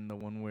upping, and then the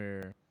one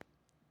where,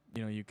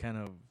 you kind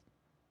of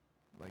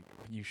like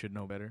you should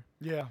know better.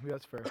 Yeah,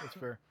 that's fair. That's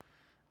fair.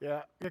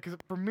 Yeah. Because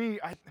for me,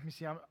 let me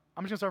see. I'm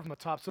just gonna start from the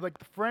top. So like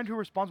the friend who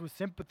responds with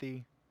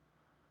sympathy,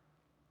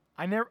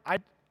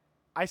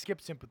 I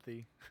skipped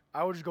sympathy.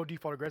 I would just go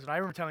default aggressive. And I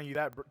remember telling you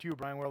that too,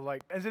 Brian. Where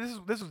like, and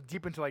this was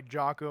deep into like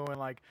Jocko and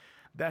like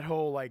that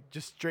whole like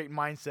just straight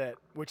mindset.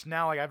 Which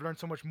now like I've learned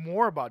so much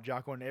more about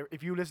Jocko. And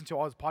if you listen to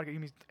all his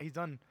podcasts, he's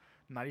done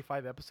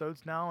 95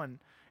 episodes now, and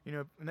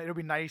and it'll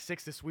be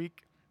 96 this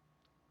week.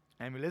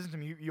 And if you listen to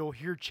him, you'll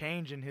hear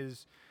change in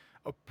his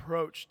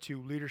approach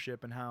to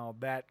leadership and how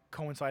that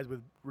coincides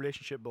with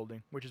relationship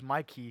building, which is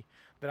my key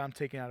that I'm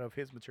taking out of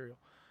his material.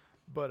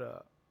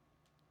 But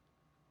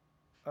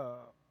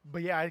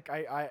but yeah,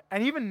 I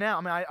and even now,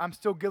 I mean, I'm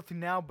still guilty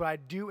now, but I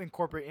do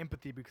incorporate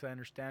empathy because I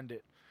understand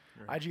it.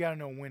 Right. I just gotta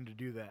know when to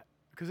do that.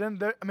 Because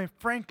then,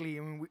 frankly,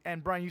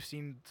 and Brian, you've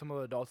seen some of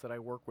the adults that I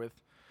work with,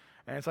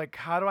 and it's like,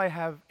 how do I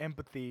have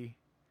empathy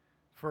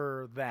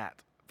for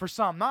that? For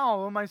some, not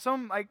all of them.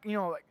 Some, like,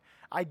 like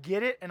I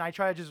get it, and I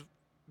try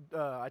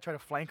to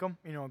flank them.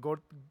 Go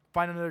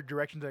find another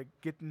direction to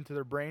get into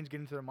their brains, get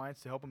into their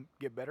minds to help them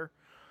get better.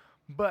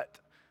 But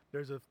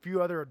there's a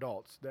few other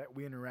adults that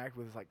we interact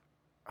with. It's like,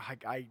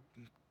 I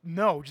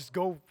no, just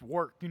go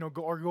work,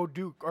 go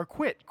do or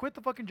quit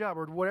the fucking job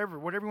or whatever you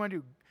want to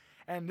do.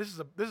 And this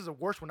is a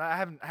worse one. I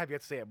have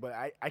yet to say it, but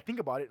I think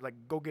about it like,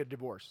 go get a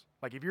divorce.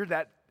 Like if you're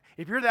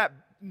that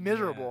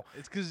miserable, Yeah.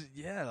 It's 'cause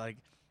like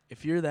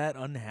if you're that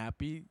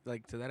unhappy,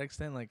 like to that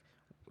extent, like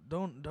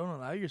don't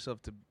allow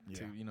yourself to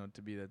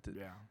to be that.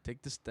 yeah,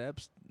 Take the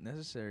steps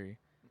necessary.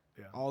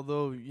 yeah,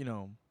 Although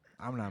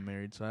I'm not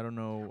married, so I don't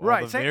know all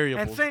right, the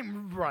variables. and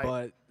same, right,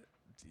 But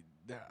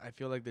I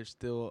feel like there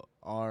still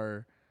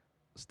are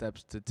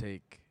steps to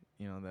take,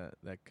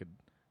 that could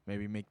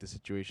maybe make the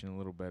situation a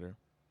little better.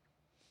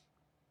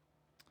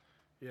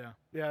 yeah,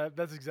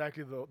 that's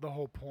exactly the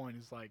whole point.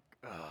 Is like,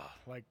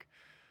 like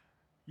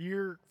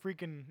you're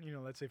freaking,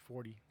 let's say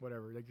 40,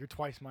 whatever. Like you're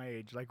twice my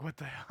age. Like what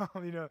the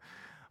hell,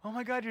 Oh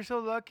my God, you're so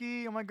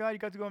lucky. Oh my God, you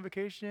got to go on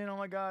vacation. Oh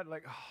my God,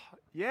 like,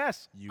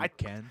 yes, You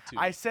can too.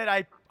 I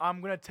said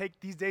I'm gonna take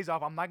these days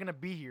off. I'm not gonna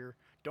be here.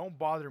 Don't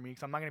bother me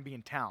because I'm not gonna be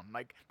in town.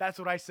 Like that's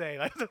what I say.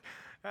 Like,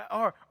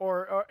 or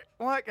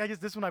well, I guess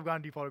this one I've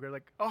gone default aggressive.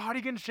 Like, oh, how do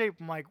you get in shape?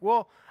 I'm like,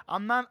 well,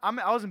 I'm not.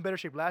 I was in better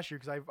shape last year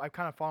because I've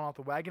kind of fallen off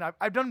the wagon.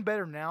 I've done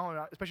better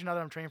now, especially now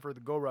that I'm training for the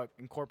Go Ruck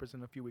in Corpus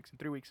in 3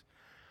 weeks.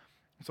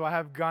 So I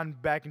have gone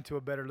back into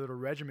a better little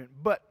regiment.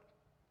 But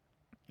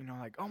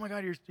like, oh my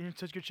God, you're in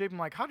such good shape. I'm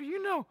like, how do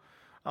you know?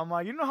 I'm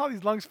like, how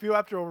these lungs feel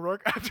after a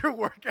workout?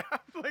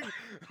 Like,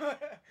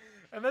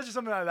 and that's just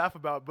something I laugh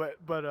about.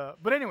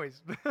 But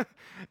anyways,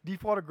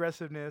 default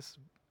aggressiveness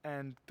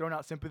and throwing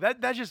out sympathy.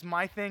 That's just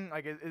my thing.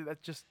 Like,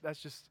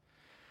 that's just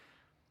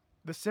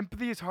the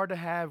sympathy is hard to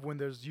have when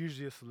there's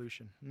usually a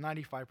solution.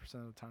 95%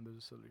 of the time, there's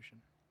a solution.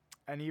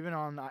 And even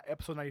on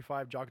episode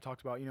 95, Jock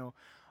talks about,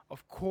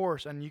 of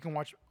course, and you can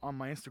watch on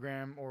my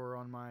Instagram or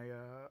on my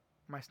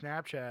my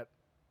Snapchat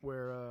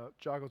where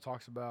Jago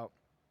talks about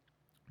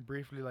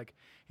briefly, like,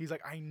 he's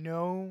like, I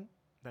know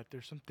that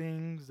there's some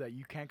things that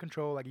you can't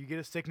control. Like, you get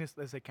a sickness,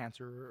 let's say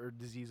cancer or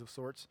disease of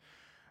sorts.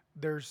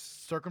 There's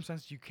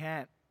circumstances you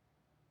can't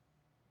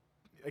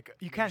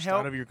Just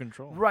help. out of your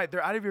control. Right,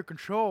 they're out of your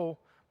control.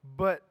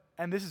 But,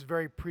 and this is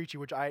very preachy,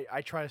 which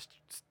I try to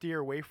steer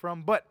away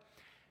from, but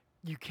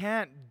you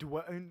can't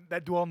dwell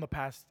in the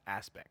past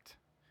aspect.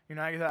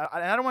 I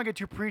don't want to get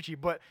too preachy,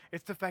 but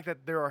it's the fact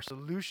that there are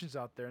solutions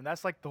out there, and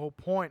that's like the whole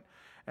point,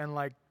 and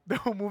like the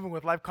whole movement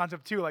with life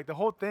concept too. Like the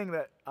whole thing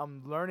that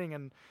I'm learning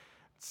and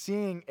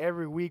seeing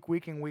every week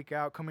in, week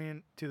out, coming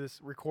into this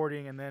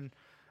recording, and then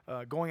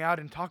going out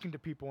and talking to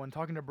people and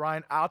talking to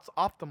Brian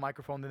off the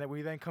microphone, and then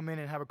we then come in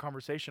and have a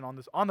conversation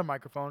on the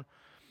microphone.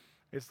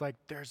 It's like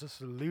there's a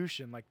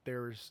solution. Like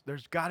there's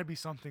got to be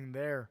something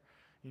there,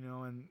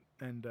 and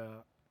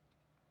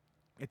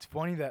it's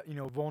funny that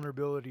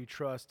vulnerability,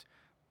 trust,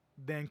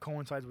 then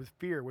coincides with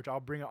fear, which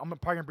I'm probably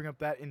gonna bring up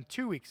that in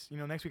 2 weeks.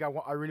 Next week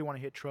I really want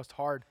to hit trust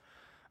hard,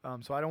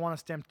 So I don't want to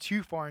stem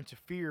too far into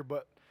fear,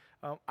 but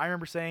I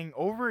remember saying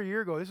over a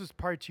year ago, this was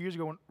probably 2 years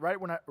ago, right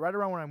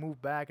around when I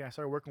moved back and I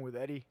started working with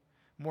Eddie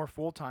more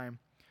full time,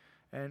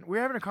 and we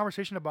were having a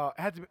conversation about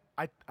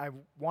I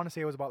want to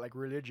say it was about like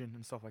religion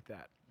and stuff like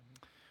that,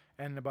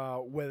 and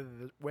about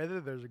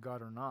whether there's a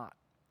God or not.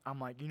 I'm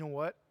like, you know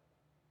what?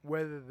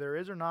 Whether there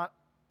is or not,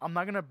 I'm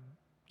not gonna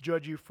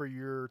judge you for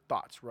your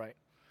thoughts, right?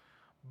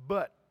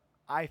 But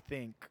I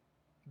think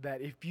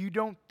that if you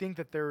don't think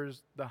that there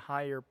is the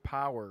higher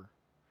power,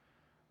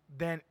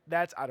 then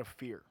that's out of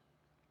fear.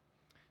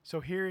 So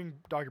hearing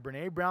Dr.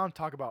 Brene Brown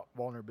talk about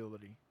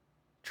vulnerability,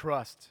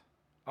 trust.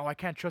 Oh, I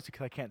can't trust it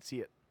because I can't see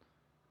it.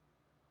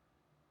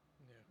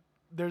 Yeah.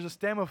 There's a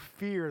stem of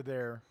fear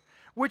there,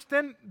 which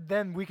then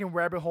we can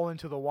rabbit hole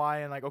into the why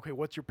and like, okay,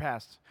 what's your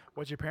past?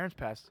 What's your parents'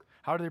 past?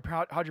 How'd your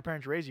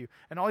parents raise you?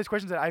 And all these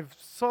questions that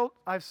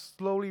I've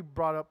slowly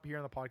brought up here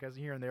on the podcast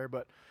here and there,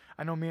 but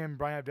I know me and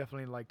Brian have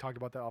definitely like talked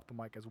about that off the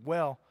mic as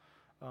well.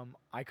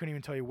 I couldn't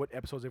even tell you what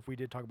episodes if we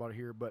did talk about it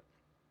here, but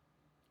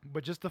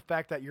just the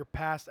fact that your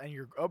past and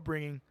your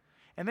upbringing,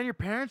 and then your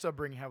parents'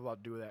 upbringing have a lot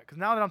to do with that. Because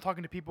now that I'm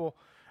talking to people,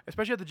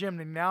 especially at the gym,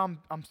 and now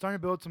I'm starting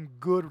to build some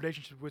good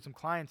relationships with some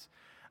clients,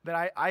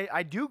 that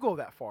I do go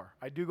that far.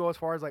 I do go as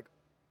far as like,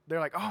 they're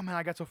like, oh man,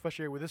 I got so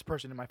frustrated with this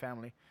person in my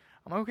family.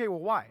 I'm like, okay, well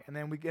why? And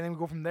then we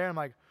go from there. I'm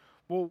like,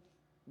 well,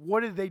 what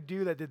did they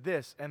do that did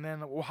this? And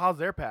then, well, how's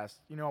their past?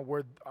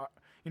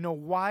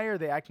 Why are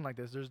they acting like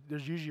this?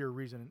 There's usually a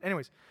reason.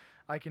 Anyways,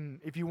 I can,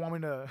 if you want me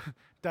to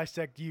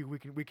dissect you,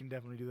 we can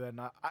definitely do that. And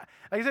like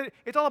I said,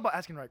 it's all about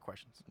asking the right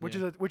questions, which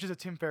is a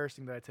Tim Ferriss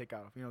thing that I take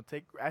out of.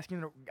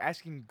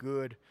 Asking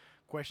good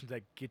questions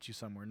that get you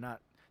somewhere, not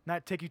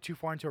take you too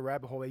far into a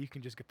rabbit hole that you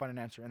can just find an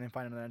answer and then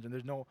find another answer.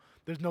 And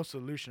there's no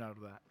solution out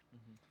of that.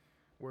 Mm-hmm.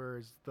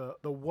 Whereas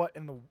the what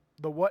and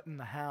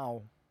the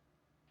how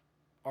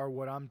are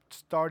what I'm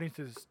starting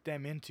to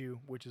stem into,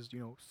 which is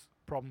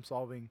problem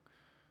solving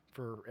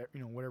for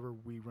whatever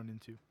we run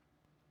into.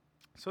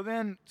 So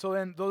then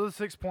those are the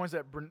 6 points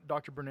that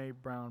Dr. Brene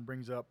Brown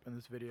brings up in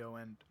this video,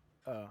 and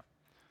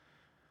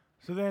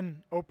so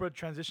then Oprah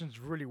transitions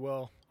really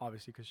well,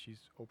 obviously because she's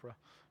Oprah,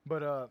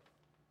 but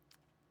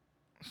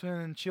so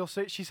then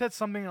she said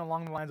something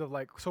along the lines of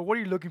like, so what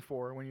are you looking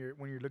for when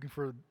you're looking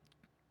for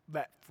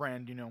that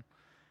friend,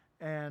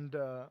 and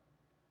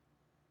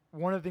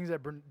one of the things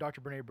that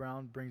Dr. Brene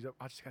Brown brings up,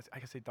 I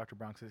can say Dr.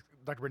 Brown because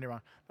Dr. Brene Brown.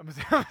 I'm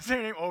gonna say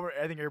her name over.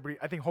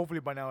 I think hopefully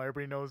by now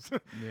everybody knows.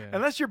 Yeah.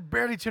 Unless you're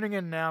barely tuning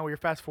in now, or you're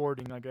fast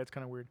forwarding, like that's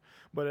kind of weird.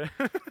 But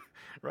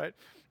right.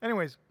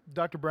 Anyways,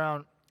 Dr.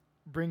 Brown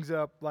brings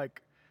up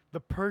like the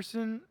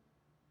person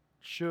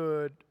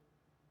should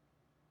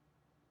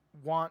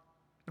want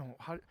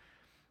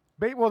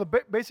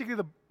basically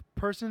the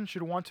person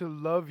should want to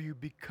love you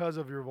because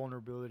of your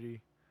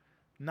vulnerability,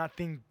 not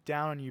think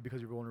down on you because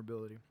of your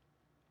vulnerability.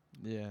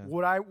 Yeah.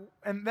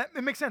 And that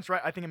it makes sense,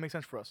 right? I think it makes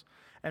sense for us,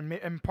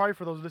 and probably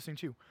for those listening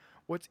too.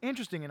 What's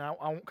interesting, and I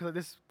because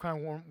this is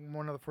kind of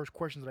one of the first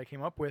questions that I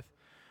came up with,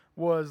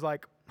 was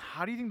like,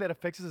 how do you think that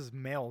affects us as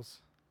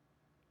males?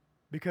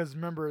 Because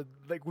remember,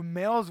 like with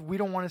males, we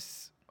don't want to,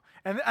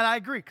 and I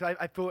agree because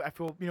I feel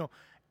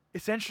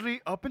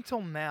essentially up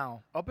until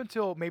now, up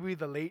until maybe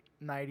the late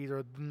 '90s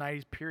or the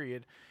 '90s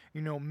period,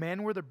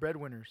 men were the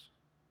breadwinners,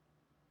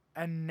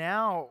 and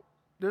now.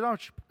 You're an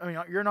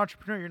entrepreneur. You're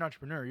an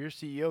entrepreneur. You're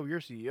CEO. You're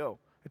CEO.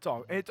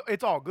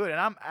 It's all good,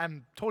 and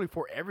I'm totally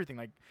for everything.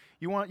 Like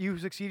you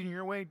succeed in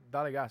your way,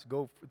 dale gas,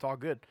 go. It's all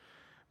good.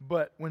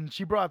 But when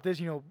she brought up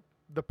this,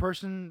 the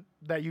person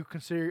that you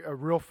consider a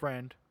real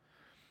friend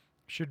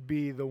should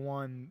be the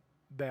one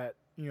that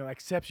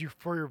accepts you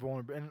for your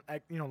vulnerability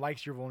and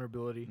likes your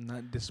vulnerability.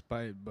 Not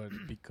despite, but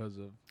because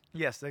of.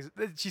 Yes,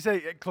 she said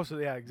it close to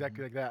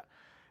exactly like that,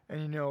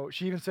 and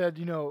she even said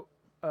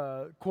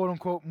quote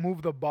unquote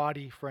move the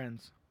body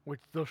friends, which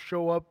they'll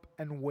show up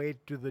and wade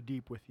through the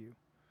deep with you.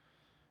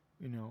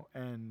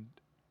 And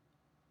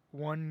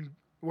one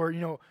where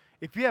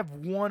if you have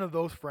one of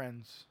those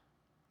friends,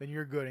 then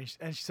you're good.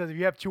 And she says if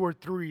you have 2 or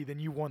 3, then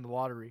you won the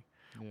lottery,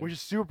 which is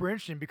super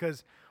interesting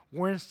because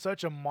we're in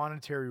such a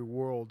monetary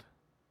world,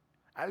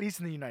 at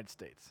least in the United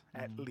States,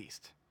 at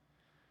least.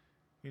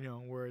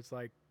 Where it's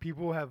like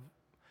people have,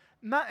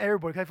 not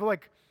everybody. 'Cause I feel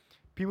like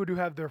people do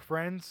have their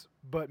friends,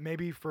 but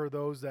maybe for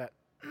those that.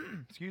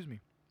 Excuse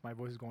me, my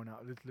voice is going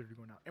out. It's literally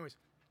going out. Anyways,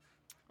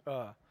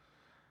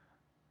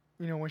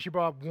 when she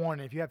brought up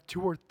 1, if you have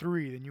 2 or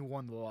 3, then you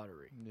won the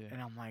lottery. Yeah.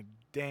 And I'm like,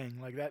 dang,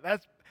 like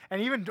that's.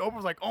 And even Oprah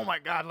was like, oh my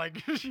god,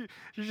 like she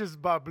just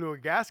about blew a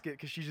gasket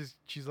because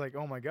she's like,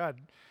 oh my god.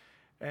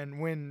 And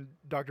when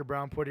Dr.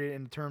 Brown put it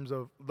in terms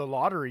of the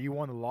lottery, you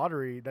won the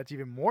lottery. That's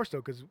even more so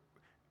because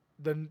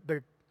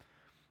the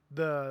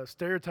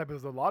stereotype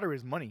of the lottery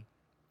is money,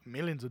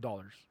 millions of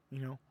dollars.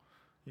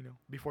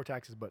 Before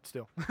taxes, but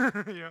still,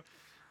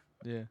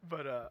 Yeah.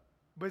 But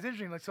it's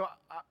interesting. Like, so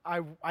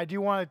I do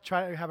want to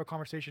try to have a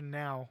conversation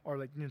now, or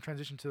like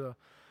transition to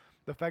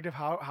the fact of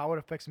how it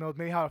affects males,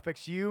 maybe how it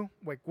affects you,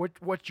 like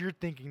what you're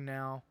thinking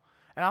now.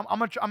 And I'm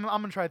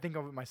gonna try to think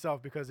of it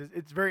myself because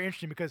it's very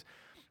interesting because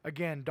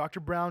again, Dr.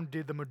 Brown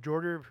did the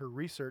majority of her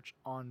research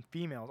on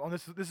females. On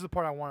this is the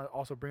part I want to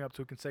also bring up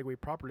so we can segue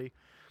properly.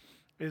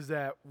 Is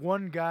that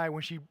one guy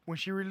when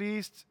she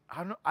released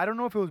I don't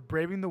know if it was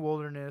Braving the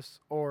Wilderness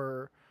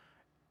or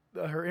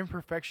her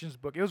Imperfections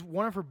book. It was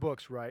one of her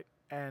books, right?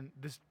 And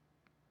this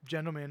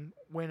gentleman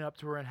went up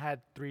to her and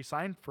had 3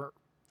 signed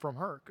from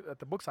her at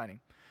the book signing.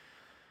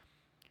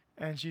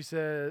 And she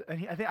said,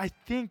 and I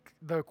think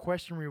the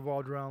question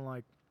revolved around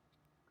like,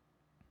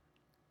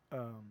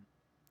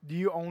 do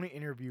you only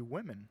interview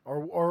women,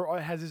 or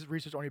has this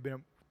research only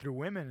been through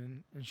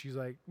women? And she's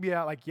like,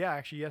 yeah,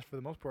 actually yes, for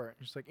the most part.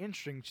 And she's like,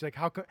 interesting. She's like,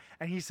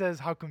 and he says,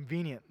 how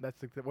convenient.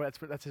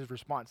 That's his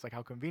response, like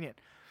how convenient.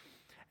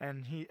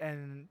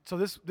 And so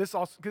this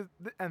also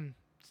and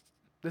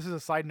this is a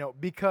side note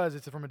because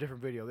it's from a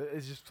different video.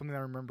 It's just something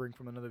I'm remembering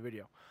from another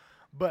video,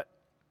 but.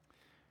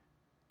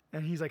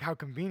 And he's like, how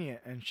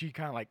convenient. And she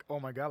kind of like, oh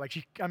my God. Like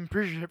I'm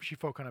pretty sure she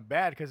felt kind of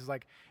bad because it's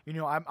like,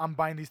 I'm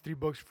buying these 3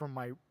 books for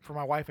my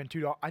wife and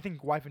I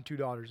think wife and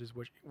 $2 is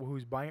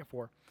who's buying it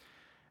for.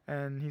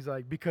 And he's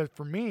like, because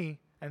for me,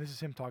 and this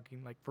is him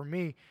talking, like for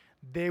me,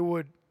 they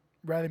would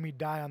rather me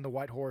die on the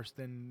white horse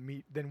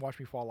than watch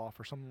me fall off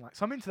or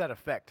something to that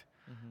effect.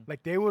 Mm-hmm.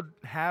 Like they would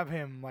have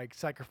him like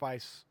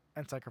sacrifice,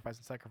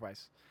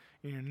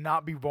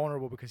 not be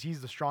vulnerable because he's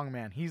the strong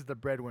man. He's the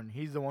breadwinner.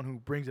 He's the one who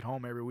brings it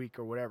home every week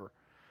or whatever.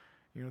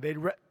 They'd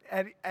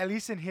at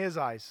least in his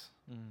eyes,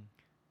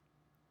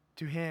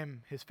 to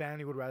him, his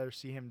family would rather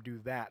see him do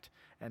that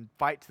and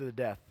fight to the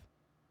death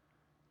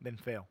than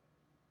fail.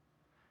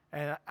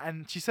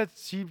 And she said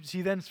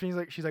she then feels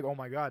like she's like, oh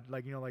my God,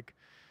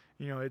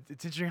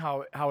 it's interesting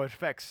how it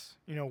affects,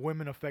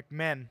 women affect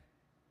men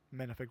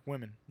affect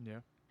women.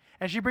 Yeah.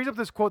 And she brings up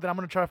this quote that I'm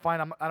gonna try to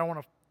find. I don't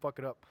want to fuck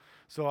it up,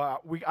 so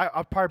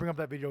I'll probably bring up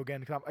that video again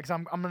because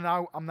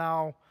I'm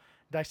now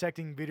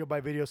dissecting video by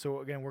video.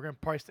 So again, we're gonna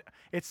probably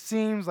it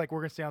seems like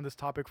we're gonna stay on this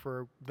topic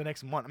for the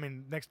next month. I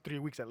mean, next 3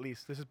 weeks at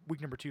least. This is week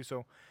number 2,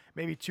 so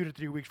maybe 2 to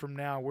 3 weeks from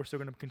now, we're still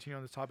gonna continue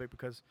on this topic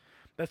because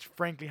that's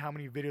frankly how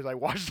many videos I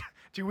watched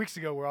 2 weeks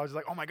ago where I was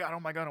like, oh my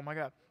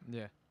God.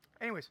 Yeah.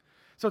 Anyways,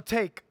 so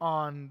take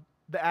on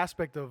the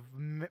aspect of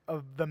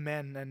the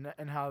men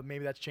and how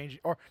maybe that's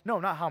changing, or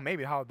no, not how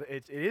maybe how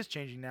it is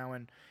changing now,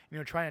 and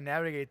trying to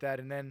navigate that,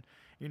 and then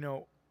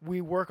we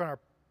work on our.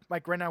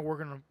 Like right now,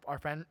 working on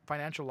our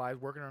financial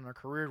lives, working on our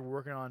careers, we're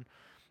working on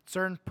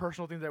certain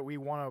personal things that we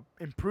want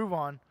to improve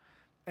on,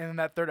 and then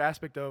that third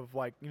aspect of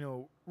like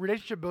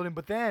relationship building,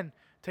 but then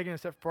taking a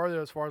step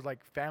further as far as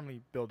like family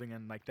building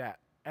and like that,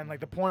 and like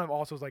the point of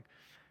also is like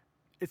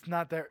it's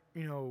not that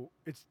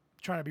it's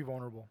trying to be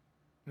vulnerable,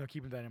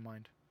 keeping that in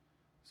mind.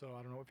 So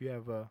I don't know if you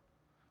have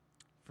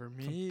for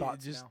me some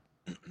thoughts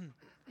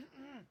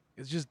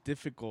it's just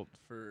difficult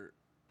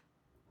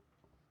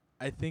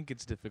I think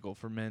it's difficult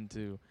for men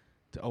to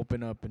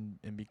open up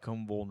and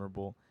become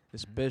vulnerable,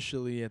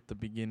 especially at the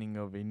beginning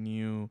of a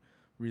new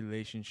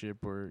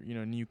relationship or,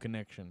 new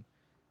connection.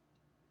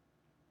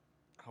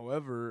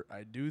 However,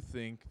 I do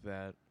think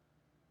that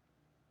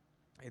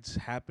it's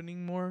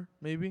happening more,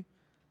 maybe.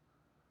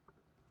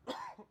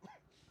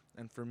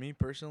 And for me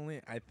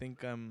personally, I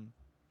think I'm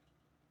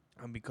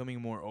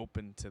becoming more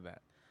open to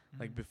that.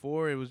 Mm-hmm. Like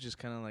before, it was just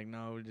kind of like,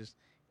 no, just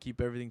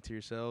keep everything to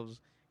yourselves,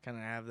 kind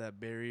of have that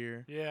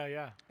barrier.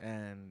 Yeah.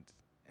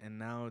 And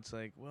now it's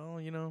like, well,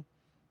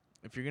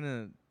 if you're going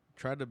to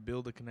try to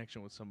build a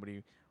connection with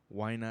somebody,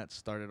 why not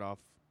start it off?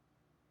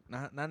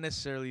 Not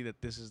necessarily that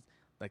this is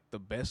like the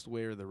best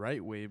way or the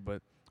right way,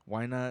 but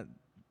why not,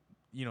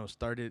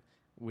 start it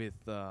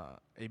with a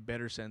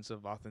better sense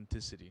of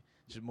authenticity,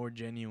 just more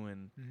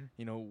genuine,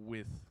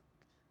 with,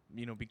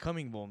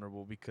 becoming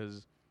vulnerable,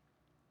 because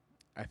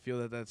I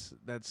feel that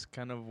that's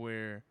kind of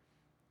where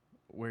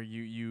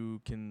you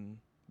can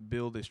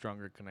build a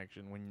stronger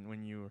connection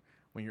when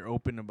you're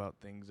open about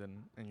things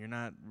and you're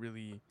not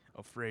really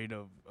afraid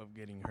of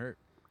getting hurt.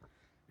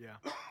 Yeah.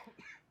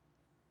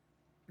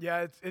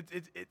 Yeah, it's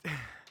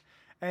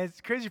and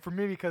it's crazy for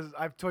me because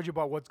I've told you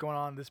about what's going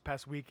on this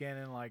past weekend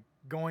and like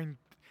going,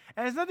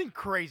 and it's nothing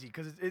crazy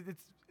because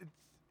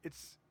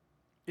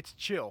it's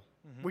chill,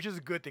 which is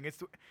a good thing.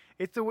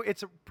 It's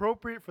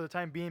appropriate for the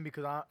time being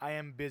because I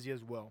am busy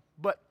as well.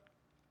 But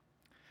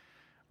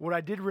what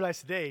I did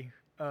realize today,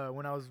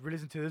 when I was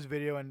listening to this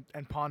video and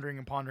pondering,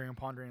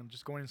 I'm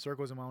just going in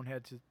circles in my own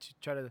head to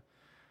try to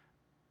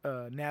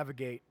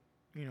navigate,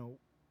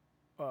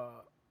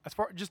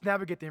 just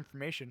navigate the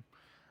information.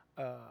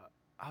 I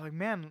was like,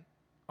 man,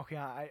 okay,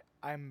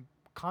 I'm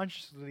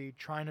consciously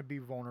trying to be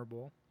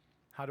vulnerable.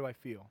 How do I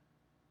feel?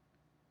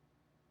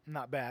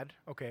 Not bad.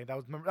 Okay, that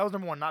was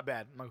number one. Not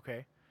bad. I'm like,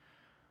 okay.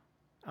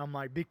 I'm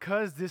like,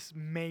 because this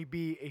may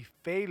be a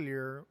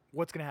failure,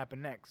 what's gonna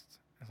happen next?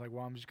 It's like,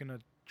 well, I'm just gonna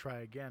try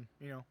again.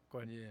 Go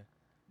ahead. Yeah.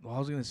 Well, I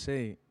was gonna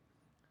say,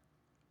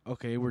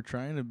 okay, we're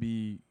trying to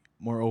be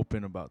more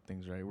open about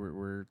things, right?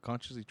 We're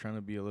consciously trying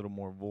to be a little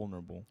more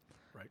vulnerable.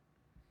 Right.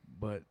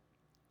 But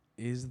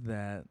is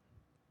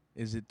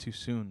it too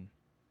soon?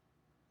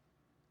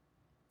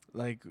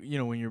 Like,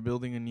 when you're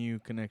building a new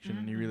connection,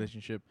 a new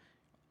relationship,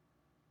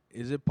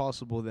 is it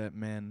possible that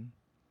men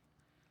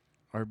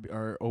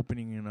are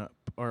opening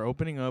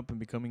up and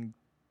becoming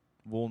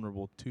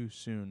vulnerable too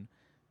soon,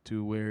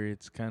 to where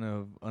it's kind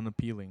of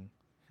unappealing.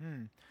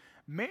 Hmm.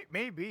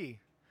 Maybe.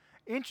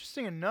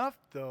 Interesting enough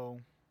though,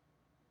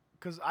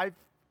 because I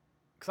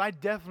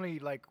definitely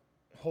like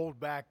hold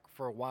back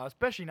for a while,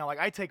 especially now. Like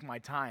I take my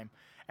time,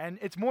 and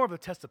it's more of a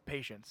test of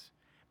patience,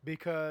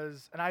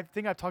 because, and I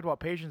think I've talked about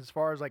patience as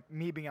far as like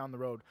me being out on the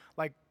road.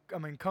 Like I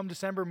mean, come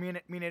December, me and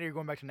Eddie are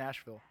going back to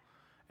Nashville,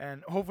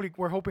 and hopefully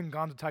we're hoping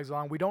Gonzo tags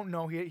along. We don't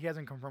know; he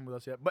hasn't confirmed with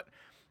us yet, but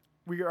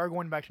we are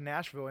going back to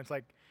Nashville. And it's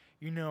like,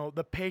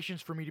 the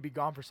patience for me to be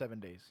gone for 7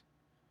 days,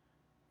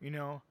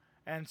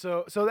 and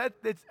so that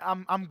it's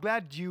I'm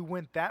glad you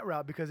went that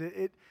route, because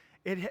I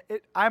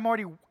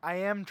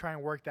am trying to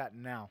work that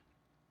now,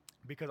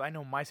 because I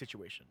know my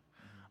situation.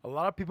 A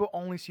lot of people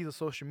only see the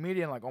social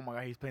media and like, oh my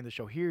god, he's playing the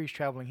show here, he's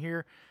traveling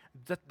here.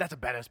 That's a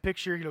badass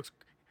picture. He looks,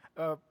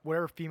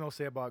 whatever females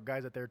say about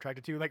guys that they're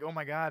attracted to, like, oh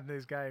my god,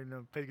 this guy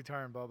plays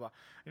guitar and blah blah,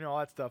 all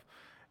that stuff.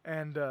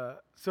 And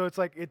so it's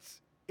like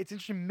it's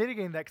interesting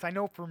mitigating that, because I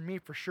know for me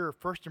for sure,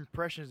 first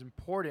impression is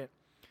important.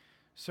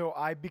 So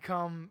I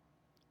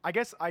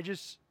guess I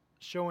just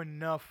show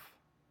enough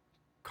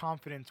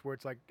confidence where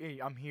it's like, hey,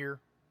 I'm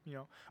here,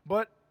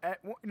 But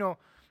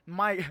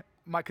my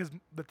because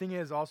the thing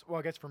is also, well,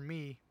 I guess for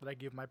me that I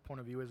give my point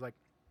of view is like,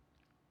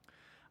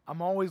 I'm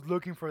always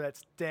looking for that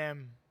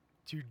stem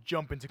to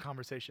jump into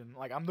conversation.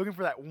 Like I'm looking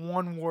for that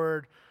one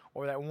word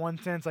or that one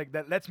sentence like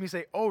that lets me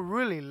say, oh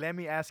really? Let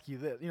me ask you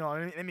this.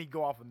 Let me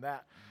go off on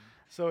that.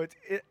 So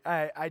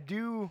I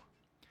do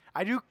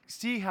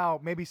see how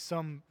maybe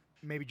some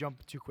maybe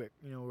jump too quick.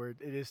 Where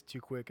it is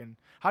too quick. And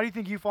how do you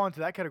think you fall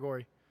into that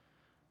category?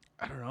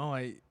 I don't know.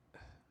 I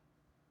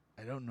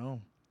don't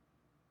know.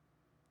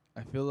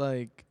 I feel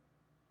like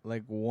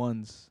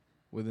once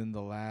within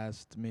the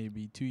last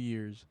maybe 2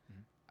 years,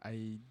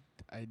 I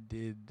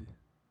did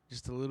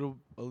just a little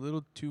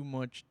too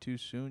much too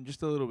soon,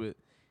 just a little bit,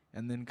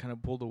 and then kind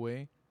of pulled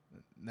away.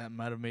 That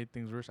might have made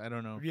things worse. I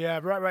don't know. Yeah,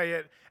 right.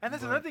 Yeah. And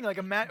that's But another thing. Like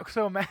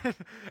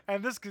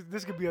and this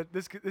could be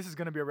this is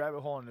gonna be a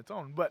rabbit hole on its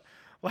own. But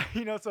like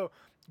so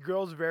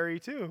girls vary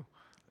too,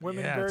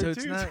 women yeah, vary so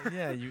it's too. not.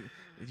 Yeah, you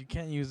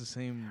can't use the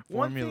same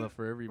One formula thing-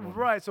 for everyone.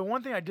 Right. So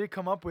one thing I did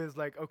come up with is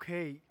like,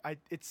 okay,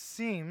 it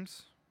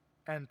seems,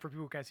 and for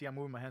people who can't see, I'm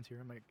moving my hands here.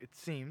 I'm like, it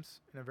seems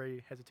in a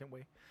very hesitant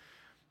way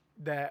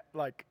that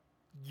like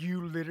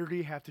you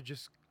literally have to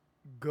just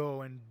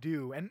go and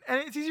do, and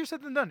it's easier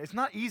said than done. It's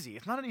not easy.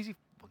 It's not an easy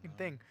fucking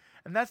thing.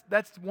 And that's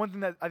one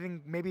thing that I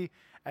think maybe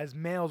as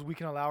males we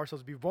can allow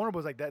ourselves to be vulnerable,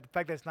 is like that, the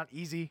fact that it's not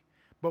easy,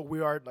 but we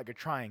are like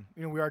trying.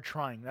 We are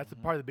trying. That's the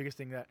part of the biggest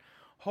thing that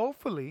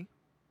hopefully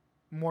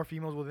more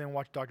females will then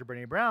watch Dr.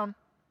 Brene Brown,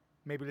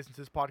 maybe listen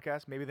to this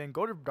podcast, maybe then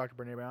go to Dr.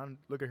 Brene Brown,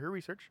 look at her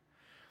research,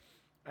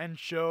 and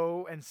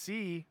show and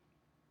see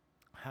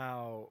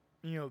how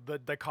the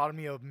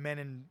dichotomy of men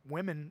and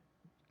women,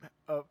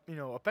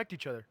 affect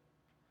each other.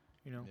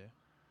 You know, Yeah.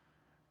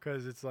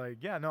 because it's like,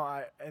 yeah, no,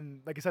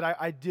 and like I said,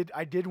 I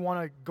did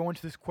want to go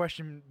into this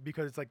question,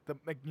 because it's like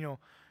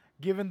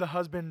given the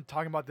husband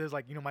talking about this,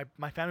 like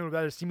my family would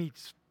rather see me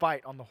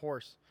fight on the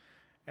horse.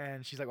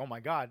 And she's like, "Oh my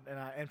God!"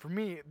 And for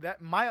me,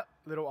 that my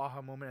little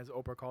aha moment, as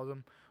Oprah calls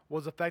them,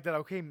 was the fact that,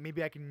 okay,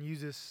 maybe I can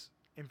use this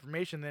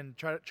information, then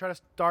try to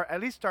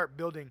start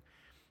building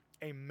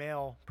a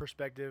male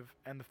perspective,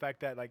 and the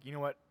fact that, like,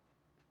 what,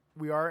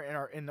 we are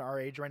in our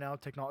age right now,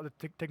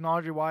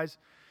 technology wise,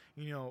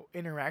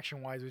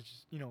 interaction wise, which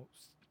is,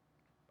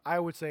 I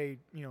would say,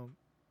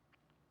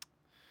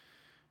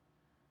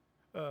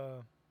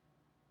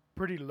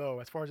 pretty low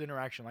as far as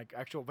interaction, like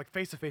actual, like,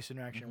 face-to-face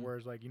interaction. Mhm.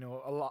 Whereas, like,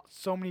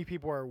 so many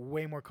people are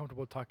way more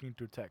comfortable talking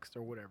through text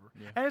or whatever.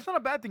 Yeah. And it's not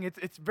a bad thing.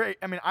 It's very,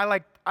 I mean, I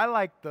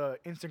like the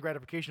instant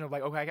gratification of,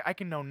 like, okay, I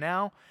can know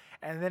now,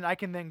 and then I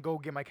can then go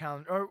get my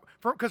calendar. Or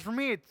because for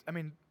me, it's, I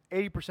mean,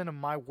 80% of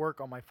my work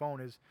on my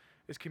phone is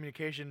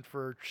communication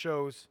for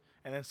shows,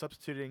 and then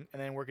substituting,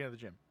 and then working at the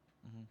gym.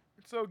 Mhm.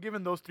 So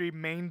given those three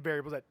main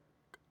variables that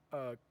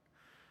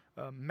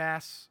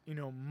mass,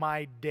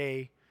 my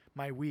day,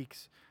 my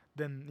weeks,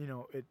 then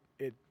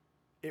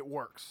it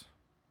works.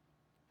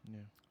 Yeah.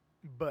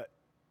 But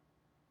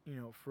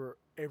for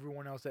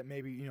everyone else that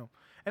maybe,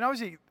 and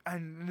obviously,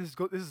 and this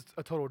is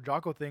a total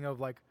Jocko thing of,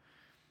 like,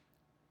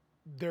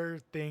 there are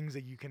things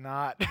that you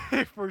cannot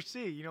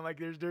foresee. Like,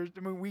 there's I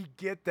mean, we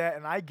get that,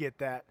 and I get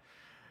that.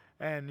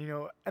 And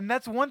and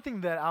that's one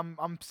thing that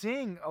I'm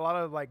seeing a lot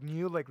of, like,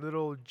 new, like,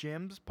 little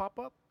gyms pop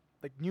up,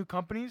 like new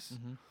companies.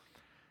 Mhm.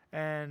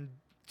 And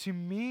to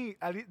me,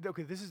 at least,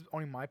 okay, this is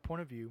only my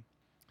point of view,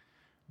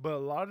 but a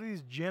lot of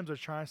these gyms are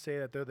trying to say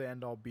that they're the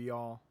end all be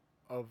all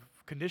of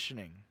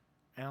conditioning,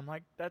 and I'm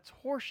like, that's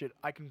horseshit.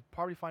 I can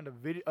probably find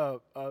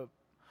a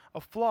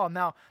flaw.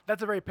 Now,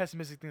 that's a very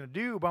pessimistic thing to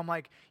do, but I'm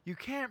like, you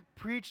can't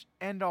preach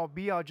end all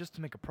be all just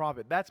to make a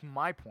profit. That's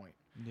my point,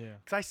 Yeah.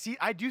 because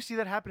I do see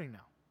that happening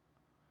now.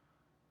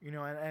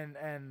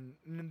 And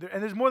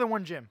there's more than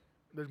one gym.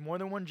 There's more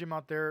than one gym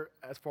out there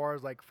as far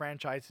as, like,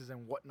 franchises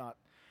and whatnot.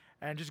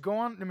 And just go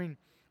on. I mean,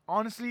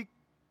 honestly,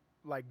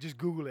 like, just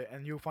Google it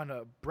and you'll find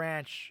a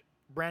branch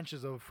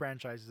branches of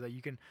franchises that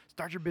you can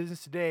start your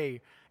business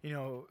today. You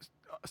know,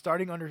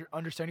 starting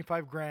under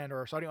 75 grand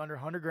or starting under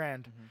 100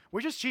 grand,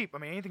 which is cheap. I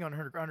mean, anything under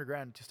 100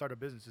 grand to start a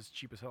business is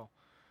cheap as hell.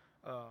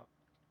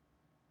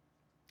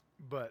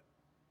 But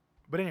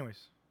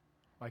anyways,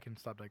 I can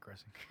stop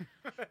digressing.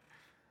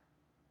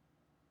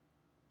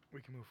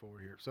 We can move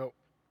forward here. So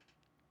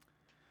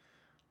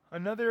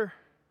another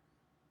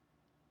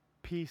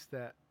piece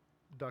that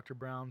Dr.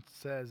 Brown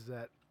says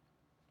that,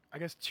 I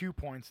guess 2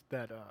 points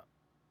that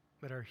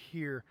are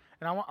here,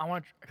 and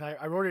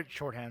I wrote it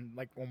shorthand,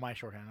 like my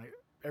shorthand. Like,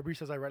 everybody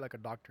says I write like a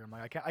doctor. I'm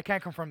like, I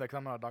can't confirm that because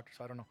I'm not a doctor,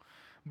 so I don't know.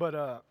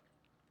 But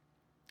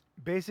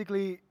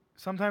basically,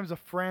 sometimes a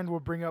friend will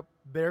bring up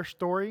their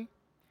story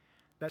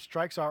that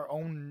strikes our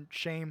own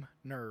shame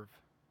nerve.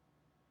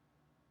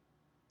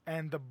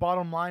 And the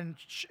bottom line,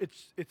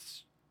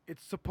 it's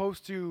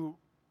supposed to,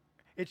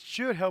 it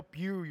should help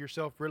you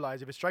yourself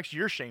realize, if it strikes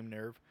your shame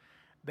nerve,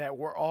 that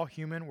we're all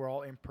human, we're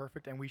all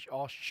imperfect, and we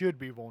all should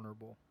be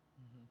vulnerable.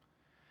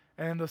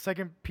 And the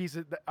second piece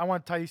that I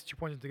want to tie these 2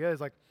 points together is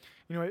like,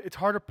 you know, it's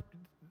hard to,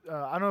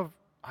 I don't know if,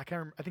 I can't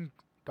remember, I think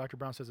Dr.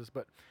 Brown says this,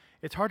 but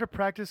it's hard to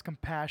practice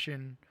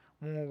compassion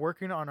when we're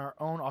working on our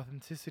own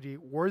authenticity,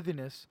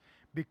 worthiness,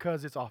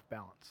 because it's off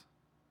balance.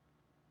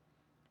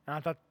 And I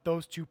thought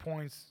those 2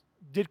 points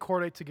did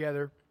correlate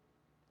together.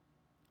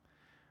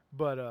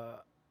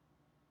 But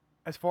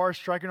as far as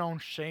striking our own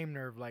shame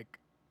nerve, like,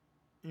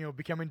 you know,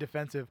 becoming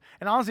defensive.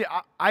 And honestly,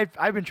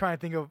 I've been trying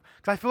to think of,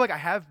 because I feel like I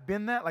have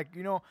been that, like,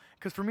 you know,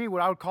 because for me,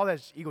 what I would call that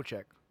is ego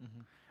check.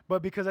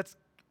 But because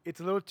it's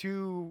a little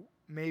too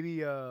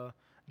maybe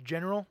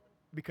general,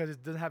 because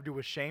it doesn't have to do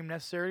with shame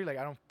necessarily. Like,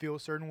 I don't feel a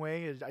certain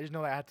way. I just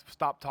know that I have to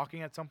stop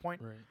talking at some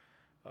point.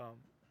 Right.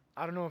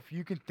 I don't know if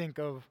you can think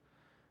of,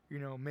 you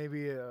know,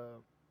 maybe a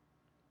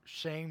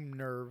shame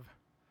nerve,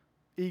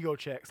 ego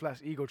check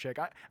 / ego check.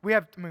 I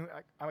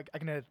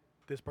can edit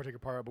this particular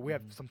part out, but we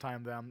have some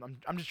time that I'm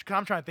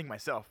trying to think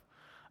myself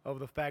of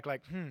the fact,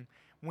 like, maybe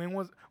we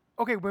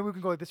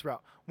can go like this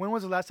route. When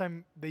was the last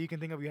time that you can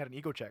think of you had an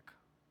ego check?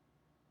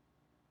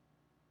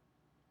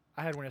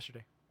 I had one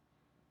yesterday.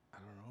 I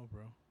don't know,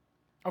 bro.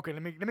 Okay,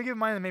 let me give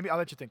mine, and maybe I'll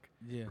let you think.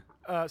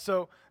 Yeah.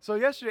 So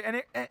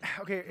yesterday,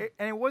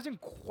 and it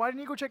wasn't quite an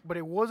ego check, but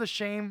it was a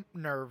shame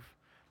nerve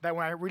that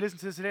when I re-listened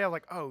to this today, I was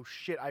like, oh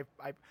shit,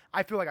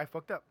 I feel like I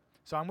fucked up.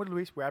 So I'm with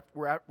Luis.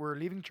 We're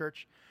leaving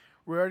church.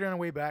 We're already on our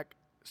way back.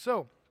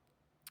 So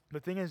the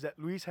thing is that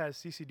Luis has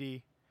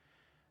CCD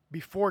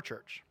before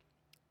church.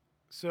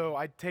 So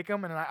I take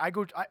him and I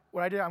went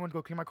to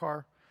go clean my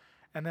car,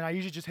 and then I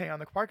usually just hang out in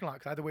the parking lot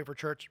because I have to wait for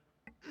church.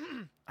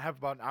 I have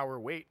about an hour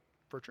wait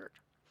for church.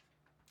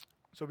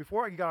 So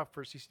before I got off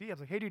for CCD, I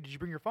was like, "Hey, dude, did you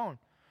bring your phone?"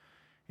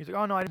 He's like,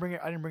 "Oh no, I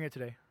didn't bring it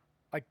today."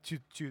 Like to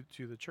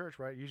the church,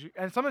 right? Usually,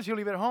 and sometimes he'll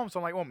leave it at home. So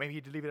I'm like, "Well, maybe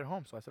he did leave it at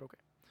home." So I said, "Okay."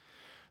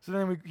 So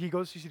then he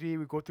goes to CCD.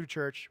 We go through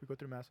church. We go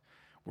through mass.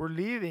 We're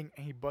leaving,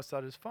 and he busts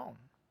out his phone.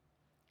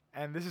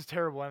 And this is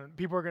terrible. And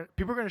people are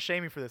gonna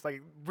shame me for this,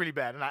 like really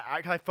bad. And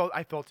I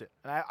felt it.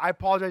 And I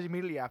apologized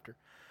immediately after.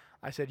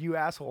 I said, "You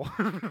asshole."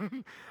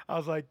 I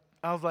was like,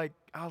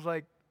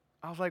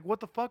 "What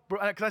the fuck, bro?"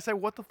 Because I said,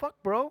 "What the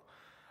fuck, bro?"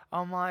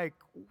 I'm like,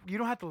 "You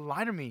don't have to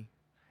lie to me.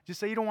 Just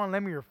say you don't want to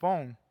lend me your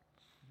phone."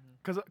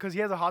 Because he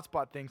has a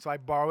hotspot thing, so I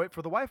borrow it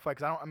for the Wi-Fi.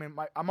 Because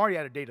I'm already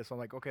out of data, so I'm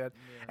like, okay.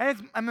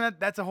 And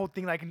that's a whole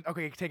thing that I can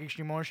take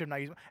extreme ownership,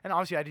 not use. And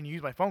obviously, I didn't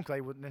use my phone because I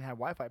didn't have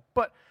Wi-Fi.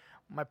 But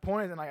my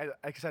point is, and like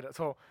I said,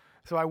 so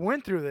I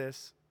went through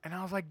this, and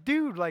I was like,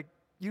 dude, like,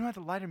 you don't have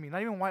to lie to me.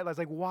 Not even white lies.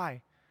 Like,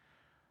 why?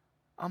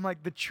 I'm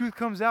like, the truth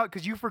comes out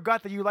because you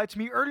forgot that you lied to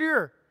me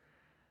earlier.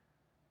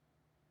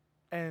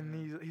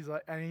 And he's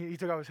like, and he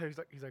took off his head.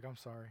 He's like, "I'm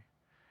sorry,"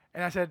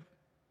 and I said,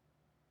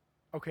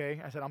 "Okay."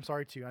 I said, "I'm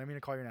sorry too. I didn't mean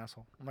to call you an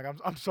asshole." I'm like,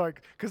 I'm sorry,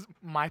 because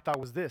my thought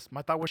was this.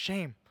 My thought was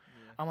shame.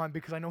 Yeah. I'm like,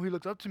 because I know he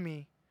looks up to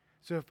me,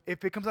 so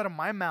if it comes out of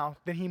my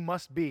mouth, then he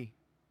must be.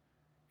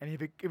 And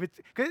if it's,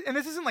 and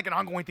this isn't like an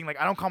ongoing thing. Like,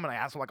 I don't call him an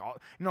asshole, like all,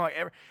 you know, like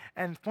ever.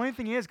 And funny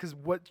thing is, because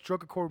what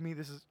struck a chord with me,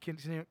 this is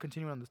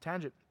continuing on this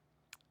tangent,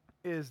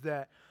 is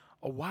that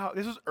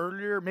this was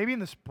earlier, maybe in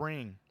the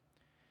spring.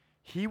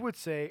 He would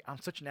say, "I'm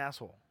such an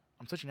asshole.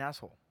 I'm such an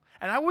asshole."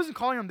 And I wasn't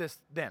calling him this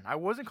then. And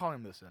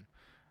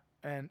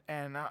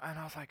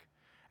I was like,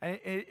 but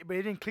it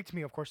didn't click to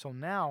me, of course, till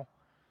now.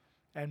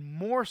 And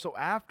more so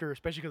after,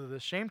 especially because of the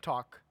shame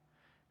talk,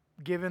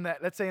 given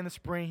that, let's say in the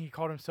spring, he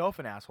called himself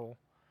an asshole.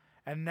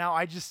 And now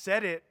I just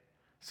said it,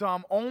 so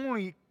I'm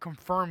only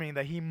confirming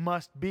that he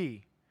must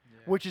be,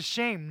 which is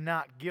shame,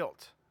 not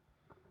guilt.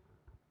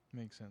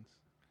 Makes sense.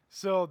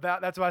 So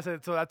that's why I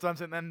said. So that's what I'm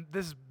saying. And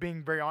this is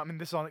being very honest. I mean,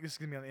 this is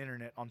gonna be on the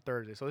internet on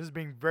Thursday. So this is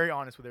being very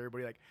honest with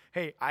everybody. Like,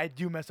 hey, I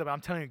do mess up.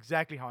 I'm telling you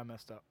exactly how I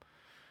messed up.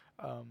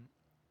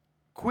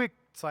 Quick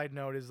side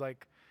note is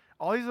like,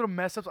 all these little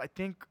mess ups I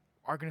think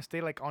are gonna stay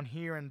like on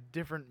here and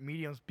different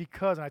mediums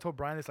because, and I told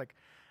Brian this, like,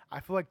 I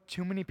feel like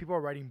too many people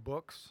are writing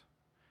books,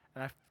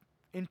 and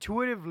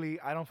intuitively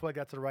I don't feel like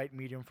that's the right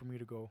medium for me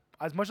to go.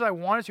 As much as I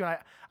wanted to, and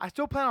I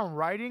still plan on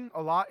writing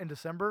a lot in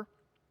December.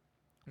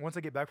 Once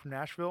I get back from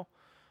Nashville.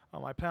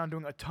 I plan on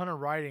doing a ton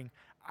of writing.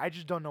 I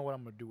just don't know what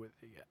I'm gonna do with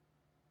it yet.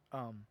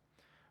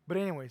 But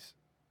anyways,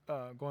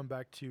 going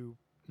back to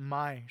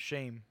my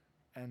shame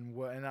and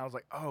I was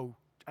like, oh,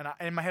 and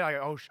in my head I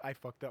go, I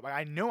fucked up. Like,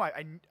 I know I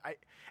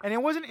and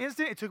it wasn't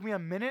instant. It took me a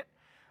minute,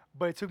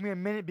 but it took me a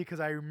minute because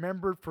I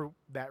remembered for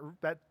that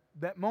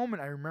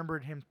moment. I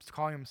remembered him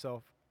calling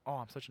himself, oh,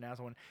 I'm such an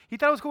asshole. And he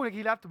thought it was cool. Like,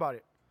 he laughed about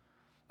it.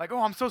 Like,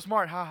 oh, I'm so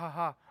smart. Ha ha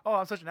ha. Oh,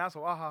 I'm such an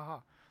asshole. Ha ha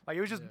ha. Like,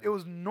 it was just, it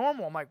was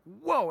normal. I'm like,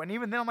 whoa. And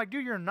even then, I'm like,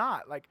 dude, you're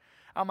not. Like,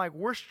 I'm like,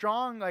 we're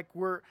strong. Like,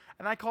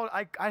 and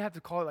I have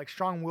to call it like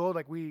strong-willed.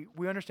 Like, we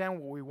understand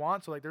what we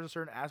want. So, like, there's a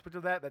certain aspect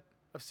of that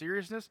of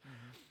seriousness.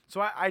 Mm-hmm.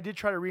 So I did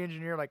try to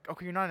re-engineer, like,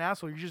 okay, you're not an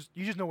asshole. You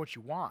just know what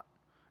you want.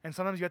 And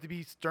sometimes you have to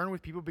be stern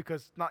with people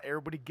because not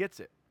everybody gets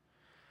it.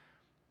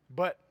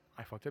 But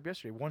I fucked up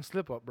yesterday. One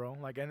slip up, bro.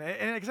 Like, and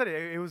like I said,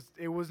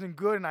 it wasn't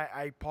good. And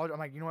I apologize. I'm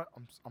like, you know what?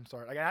 I'm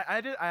sorry. Like,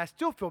 I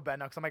still feel bad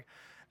now because I'm like,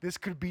 this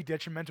could be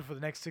detrimental for the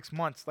next 6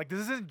 months. Like,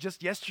 this isn't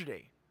just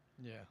yesterday.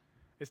 Yeah.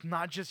 It's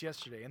not just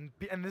yesterday.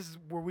 And this is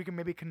where we can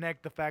maybe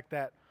connect the fact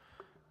that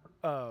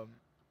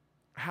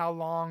how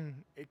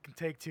long it can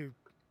take to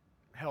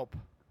help.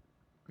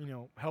 You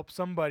know, help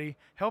somebody,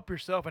 help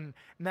yourself. And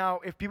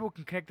now if people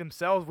can connect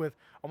themselves with,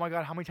 oh my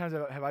God, how many times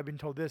have I been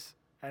told this?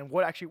 And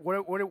what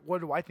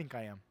do I think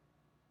I am?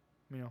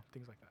 You know,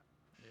 things like that.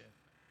 Yeah.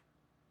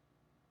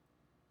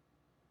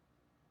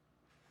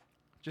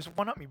 Just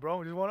one up me,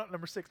 bro. Just one up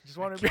number 6. Just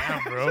one up me.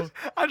 Bro.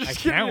 I'm just I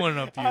kidding. can't one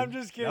up you. I'm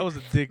just kidding. That was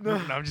a dick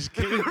move. No, I'm just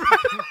kidding.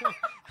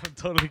 I'm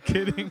totally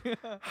kidding.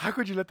 How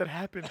could you let that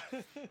happen?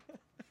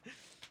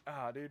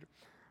 Dude.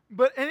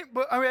 But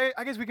I mean,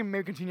 I guess we can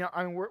maybe continue.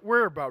 I mean,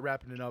 we're about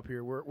wrapping it up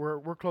here.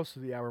 We're close to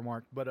the hour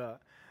mark. But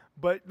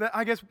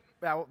I guess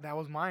that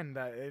was mine.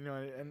 That, you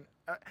know,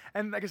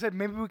 and like I said,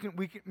 maybe we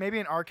can maybe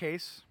in our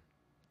case,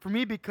 for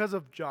me, because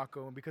of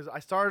Jocko, because I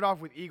started off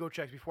with ego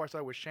checks before I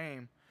started with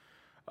shame.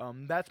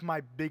 That's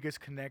my biggest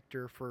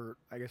connector for,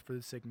 I guess, for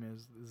the segment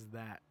is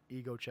that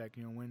ego check.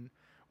 You know,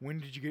 when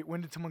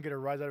did someone get a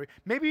rise out of it?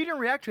 Maybe you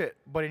didn't react to it,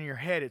 but in your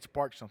head it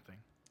sparked something.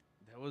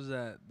 That was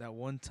that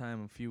one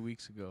time a few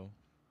weeks ago.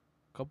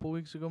 Couple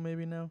weeks ago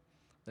maybe now,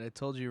 that I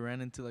told you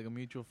ran into like a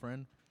mutual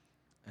friend,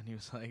 and he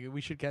was like, we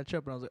should catch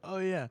up, and I was like, oh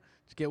yeah,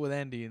 just get with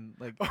Andy, and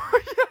like oh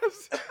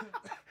yes.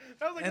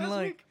 That was like and last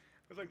like, week.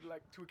 It was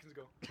like 2 weekends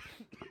ago.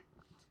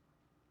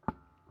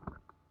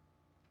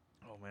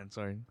 oh man,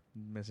 sorry,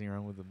 messing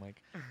around with the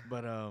mic.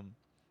 But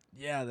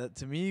yeah, that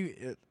to me,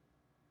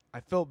 I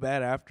felt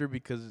bad after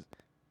because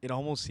it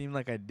almost seemed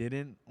like I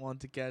didn't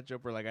want to catch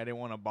up, or like I didn't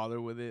want to bother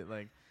with it,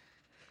 like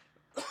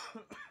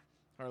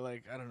or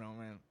like, I don't know,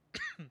 man.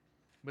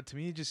 But to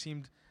me, it just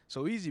seemed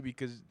so easy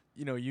because,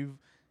 you know, you've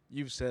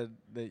said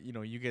that, you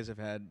know, you guys have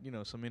had, you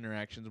know, some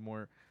interactions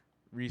more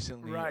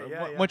recently, right?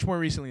 Yeah, much more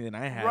recently than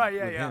I had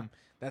with yeah. him.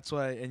 That's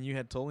why, and you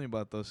had told me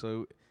about those,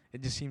 so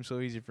it just seemed so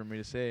easy for me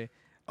to say,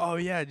 oh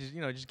yeah,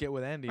 just get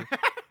with Andy.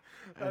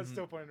 That's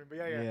still funny, but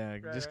yeah. Yeah,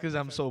 right, just because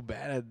I'm so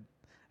bad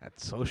at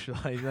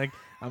socializing, like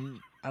I don't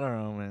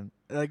know, man.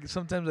 Like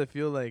sometimes I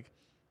feel like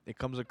it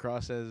comes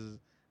across as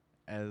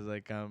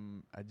like I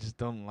just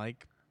don't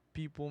like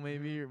people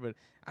maybe, but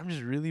I'm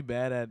just really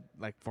bad at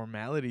like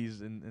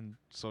formalities and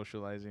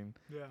socializing.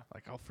 Yeah.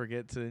 Like I'll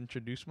forget to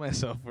introduce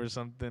myself or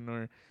something,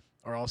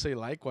 or I'll say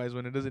likewise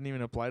when it doesn't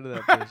even apply to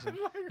that person.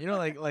 You know,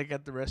 like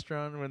at the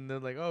restaurant when they're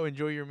like, "Oh,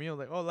 enjoy your meal."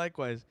 Like, "Oh,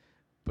 likewise."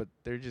 But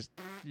they're just,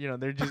 you know,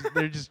 they're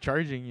just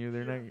charging you.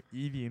 They're not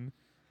eating.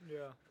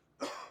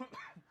 Yeah.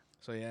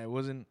 So yeah, it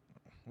wasn't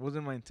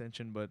my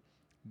intention, but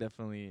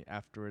definitely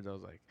afterwards I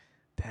was like,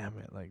 "Damn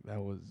it." Like that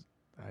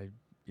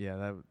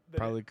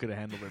probably could have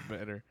handled it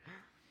better.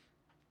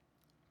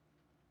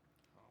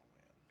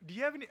 Do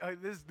you have any?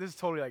 This is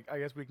totally like, I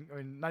guess we can. I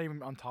mean, not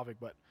even on topic,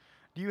 but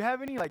do you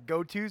have any like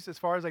go-tos as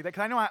far as like that?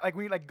 Because I know like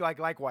we like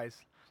likewise.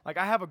 Like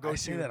I have a go-to. I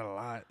say that a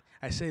lot.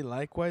 I say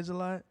likewise a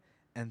lot,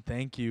 and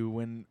thank you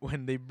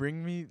when they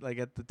bring me like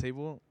at the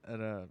table at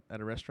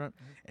a restaurant.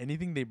 Mm-hmm.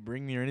 Anything they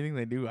bring me or anything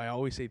they do, I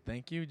always say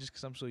thank you, just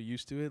because I'm so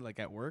used to it. Like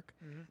at work,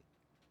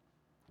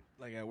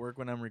 like at work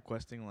when I'm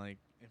requesting like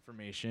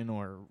information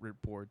or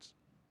reports,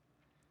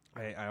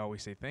 I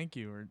always say thank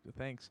you or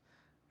thanks,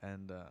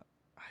 and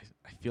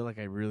I feel like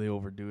I really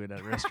overdo it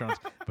at restaurants,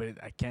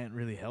 but I can't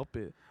really help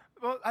it.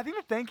 Well, I think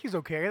the thank you's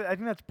okay. I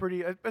think that's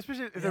pretty,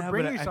 especially if they're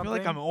bringing you something. I feel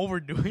like I'm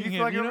overdoing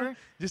it, like you know?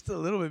 Just a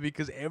little bit,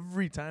 because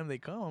every time they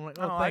come, I'm like,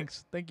 oh,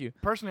 thanks, thank you.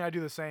 Personally, I do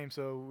the same,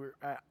 so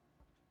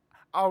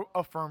I'll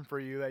affirm for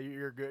you that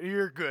you're good.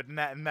 You're good in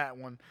that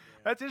one. Yeah.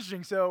 That's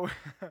interesting. So,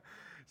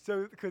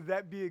 could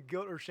that be a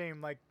guilt or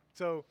shame? Like,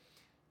 so...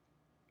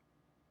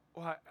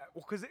 Well,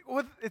 because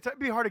it'd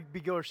be hard to be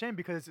guilt or shame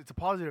because it's a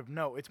positive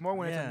note. It's more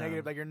when it's a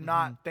negative, like you're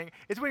not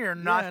it's when you're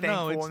not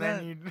thankful, and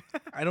then you.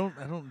 I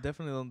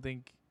definitely don't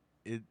think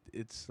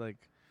it's like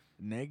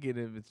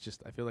negative. It's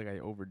just I feel like I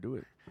overdo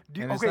it,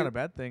 and it's not a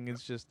bad thing.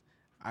 It's just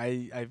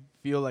I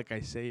feel like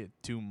I say it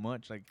too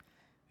much. Like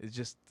it's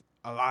just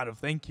a lot of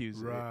thank yous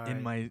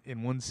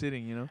in one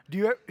sitting. You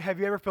know. Have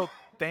you ever felt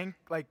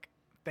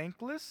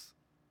thankless,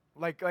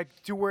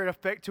 like to where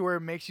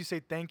it makes you say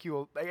thank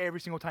you like every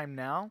single time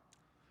now?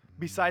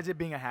 besides it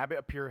being a habit,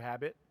 a pure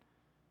habit,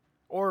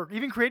 or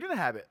even creating the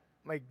habit?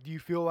 Like, do you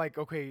feel like,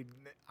 okay,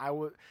 I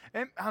would,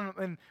 and I don't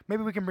know, and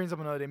maybe we can bring this up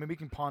another day. Maybe we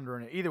can ponder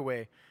on it. Either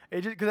way,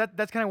 it just because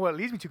that's kind of what it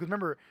leads me to. Because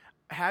remember,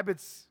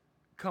 habits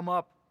come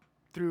up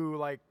through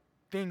like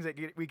things that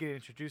we get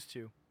introduced to.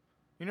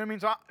 You know what I mean?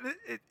 So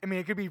I mean,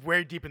 it could be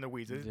very deep in the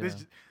weeds.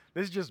 This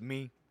is just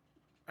me,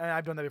 and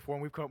I've done that before.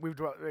 And we've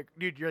like,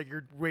 dude,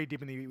 you're way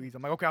deep in the weeds.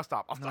 I'm like, okay, I'll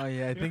stop. No,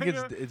 yeah, I think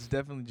it's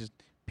definitely just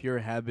pure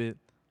habit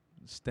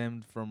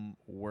stemmed from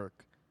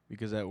work,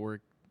 because at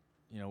work,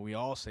 we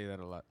all say that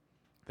a lot.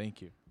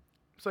 Thank you.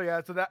 So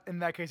yeah, so that in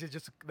that case, it's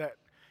just that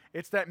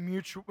it's that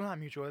mutual, well, not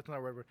mutual. That's not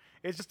a word.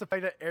 It's just the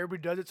fact that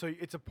everybody does it, so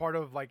it's a part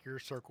of like your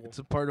circle. It's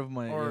a part of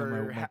my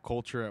my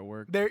culture at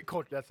work.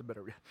 Culture. That's a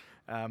better.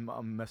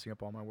 I'm messing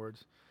up all my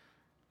words.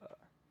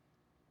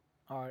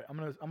 All right, I'm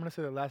gonna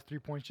say the last 3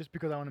 points just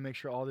because I want to make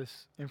sure all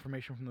this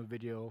information from the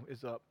video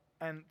is up.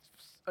 And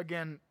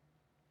again,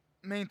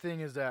 main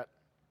thing is that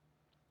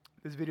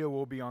this video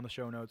will be on the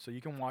show notes, so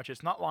you can watch it.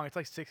 It's not long. It's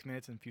like 6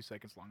 minutes and a few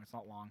seconds long. It's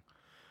not long.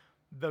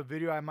 The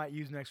video I might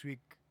use next week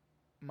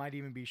might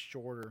even be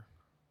shorter.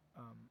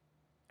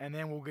 And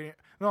then we'll get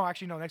no,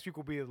 actually no, next week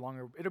will be a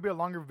longer. It'll be a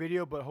longer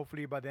video, but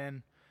hopefully by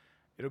then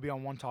it'll be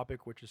on one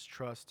topic, which is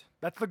trust.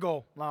 That's the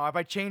goal. Now, if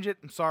I change it,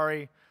 I'm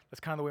sorry.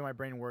 That's kind of the way my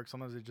brain works.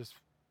 Sometimes it just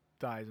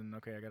dies, and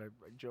okay, I gotta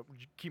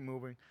keep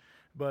moving.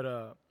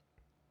 But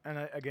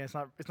again, it's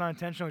not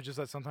intentional. It's just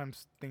that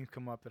sometimes things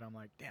come up that I'm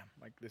like, damn,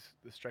 like this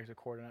strikes a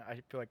chord, and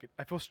I feel like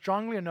I feel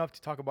strongly enough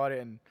to talk about it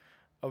and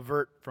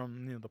avert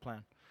from the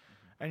plan.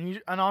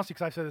 And honestly,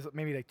 because I've said this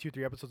maybe like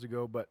 2-3 episodes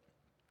ago, but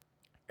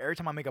every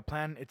time I make a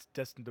plan, it's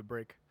destined to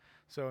break.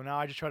 So now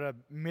I just try to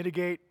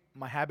mitigate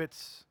my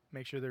habits,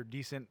 make sure they're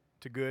decent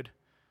to good,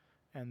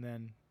 and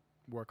then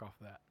work off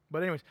of that.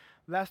 But anyways,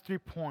 last 3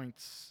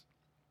 points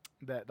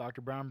that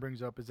Dr. Brown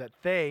brings up is that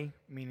they,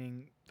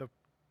 meaning the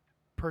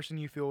person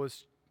you feel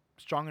is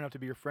strong enough to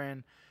be your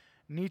friend,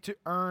 need to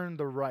earn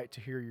the right to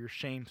hear your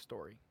shame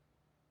story.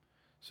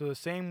 So the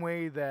same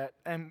way that,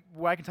 and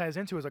what I can tie this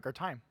into is like our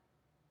time.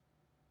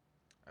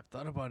 I've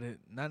thought about it,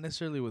 not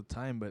necessarily with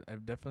time, but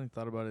I've definitely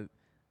thought about it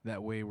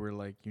that way, where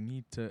like you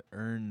need to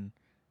earn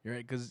your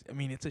right, because I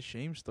mean it's a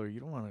shame story. You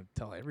don't want to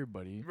tell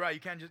everybody, right? You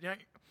can't just,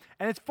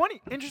 and it's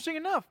funny. Interesting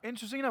enough,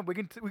 we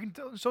can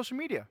tell social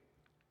media,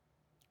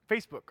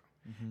 Facebook.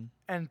 Mm-hmm.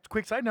 And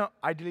quick side note,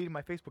 I deleted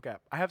my Facebook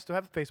app. I still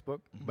have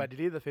Facebook, but I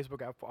deleted the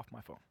Facebook app off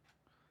my phone.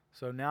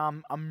 So now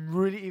I'm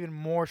really even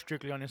more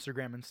strictly on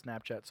Instagram and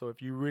Snapchat. So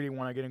if you really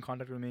want to get in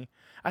contact with me,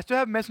 I still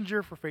have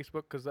Messenger for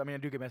Facebook because I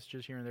do get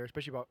messages here and there,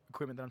 especially about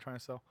equipment that I'm trying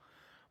to sell.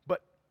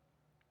 But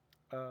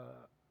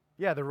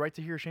yeah, the right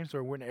to hear a shame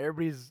story when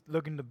everybody's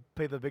looking to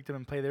play the victim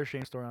and play their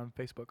shame story on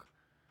Facebook.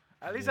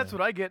 At least that's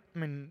what I get. I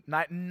mean,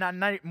 not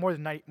more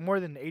than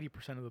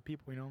 80% of the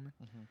people,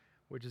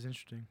 which is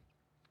interesting.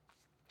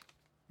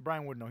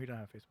 Brian would know. He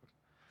doesn't have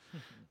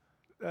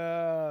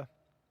Facebook.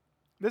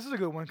 This is a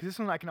good one because this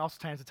one I can also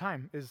tie into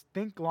time. Is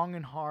think long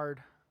and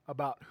hard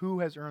about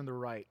who has earned the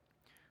right,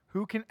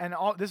 who can, and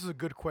all. This is a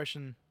good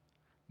question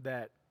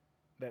that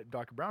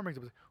Dr. Brown brings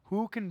up.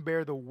 Who can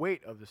bear the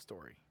weight of the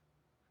story?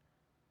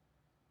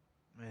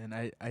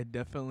 Man, I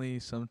definitely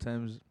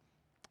sometimes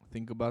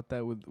think about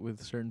that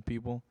with certain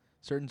people,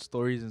 certain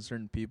stories and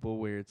certain people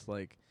where it's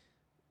like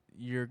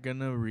you're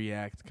gonna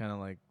react kind of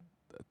like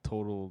a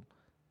total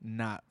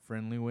not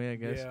friendly way, I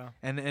guess. Yeah.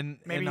 And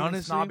maybe and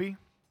honestly, snobby.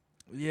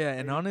 Yeah,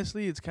 and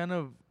honestly, it's kind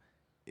of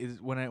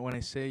is when I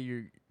say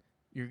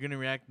you're gonna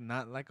react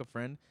not like a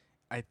friend.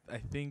 I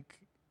think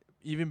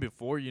even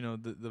before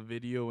the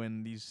video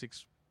and these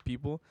 6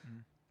 people,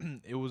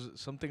 it was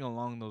something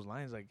along those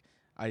lines. Like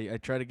I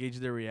try to gauge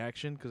their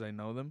reaction because I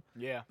know them.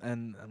 Yeah.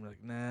 And I'm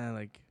like, nah,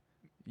 like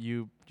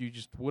you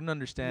just wouldn't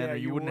understand, yeah, or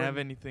you wouldn't have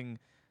anything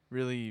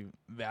really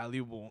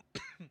valuable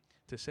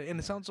to say. And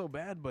it sounds so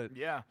bad, but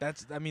yeah,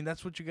 that's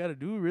what you got to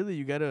do. Really,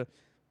 you got to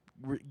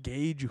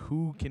gauge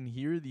who can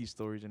hear these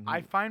stories. And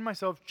I find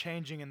myself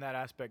changing in that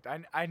aspect. I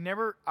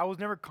was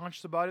never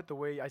conscious about it the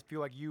way I feel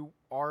like you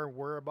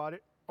were about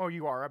it, or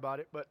you are about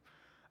it. But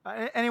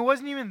and it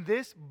wasn't even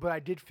this, but I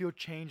did feel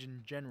change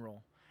in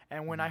general.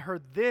 And when I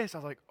heard this, I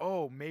was like,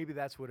 oh, maybe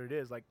that's what it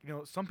is. Like,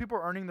 some people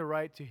are earning the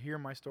right to hear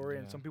my story,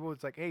 and some people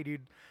it's like, hey,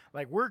 dude,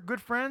 like we're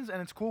good friends,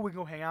 and it's cool. We can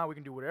go hang out. We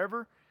can do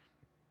whatever.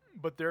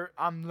 But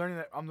I'm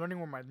learning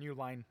where my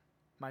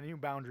new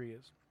boundary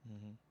is.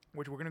 Mm-hmm.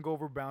 Which we're going to go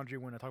over boundary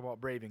when I talk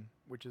about braving,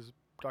 which is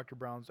Dr.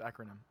 Brown's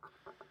acronym.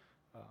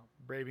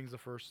 Braving's the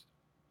first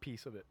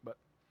piece of it. But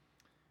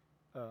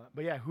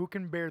yeah, who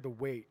can bear the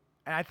weight?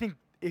 And I think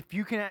if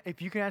you can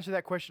answer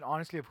that question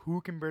honestly of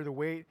who can bear the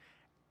weight,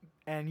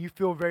 and you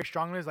feel very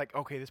strongly, it's like,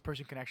 okay, this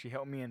person can actually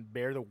help me and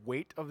bear the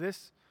weight of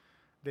this,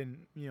 then,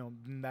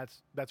 then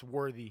that's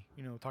worthy.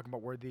 Talking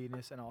about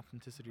worthiness and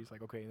authenticity is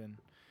like, okay, then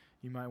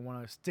you might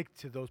want to stick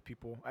to those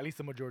people, at least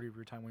the majority of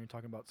your time when you're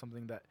talking about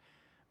something that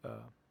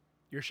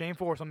you're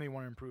shameful or something you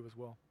want to improve as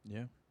well.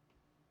 Yeah.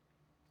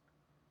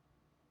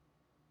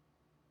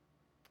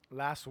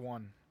 Last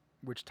one,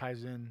 which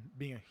ties in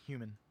being a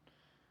human.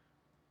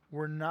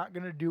 We're not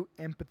going to do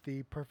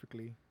empathy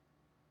perfectly.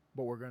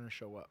 but we're gonna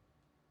show up.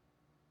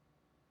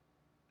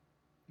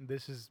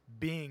 This is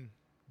being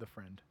the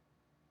friend.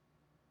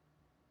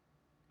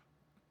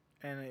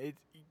 And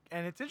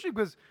it's interesting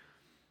because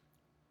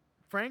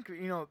Frank,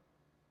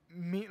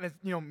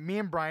 me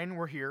and Brian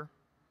were here,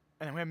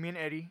 and then we have me and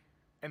Eddie,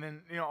 and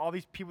then all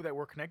these people that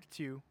we're connected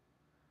to.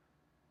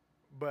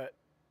 But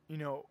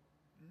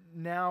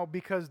now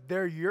because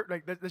they're your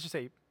let's just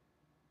say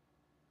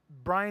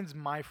Brian's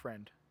my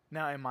friend.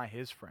 Now am I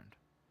his friend?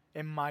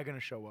 Am I gonna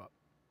show up?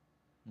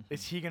 Mm-hmm.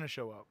 Is he gonna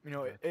show up?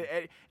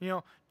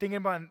 Gotcha. Thinking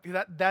about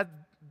that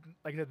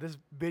like I said, this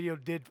video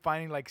did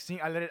finally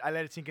I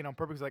let it sink in on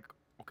purpose. Like,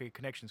 okay,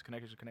 connections.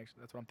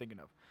 That's what I'm thinking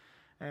of.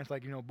 And it's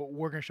like, but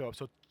we're gonna show up.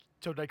 So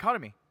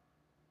dichotomy.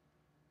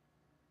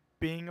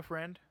 Being a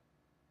friend,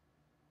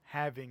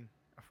 having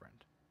a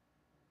friend.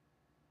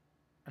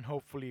 And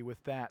hopefully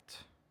with that,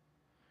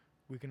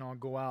 we can all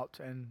go out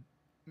and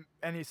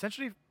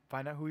essentially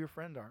find out who your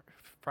friend are.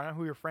 Find out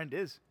who your friend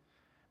is.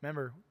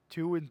 Remember,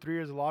 2 and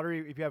 3 is a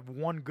lottery. If you have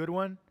one good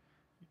one,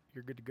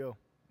 you're good to go.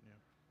 Yeah.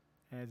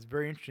 And it's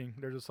very interesting.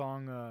 There's a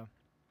song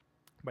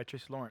by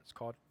Tracy Lawrence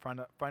called "Find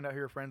Out Who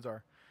Your Friends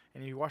Are,"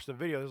 and if you watch the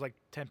video, there's like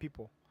 10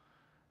 people,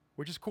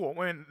 which is cool.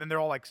 And they're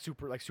all like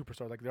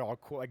superstars. Like they're all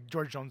cool. Like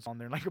George Jones on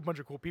there, and like a bunch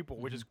of cool people,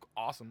 which is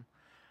awesome.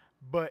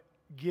 But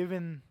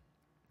given,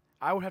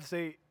 I would have to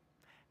say,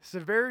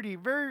 severity,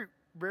 very,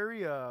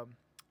 very starts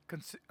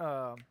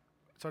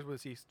with a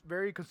C,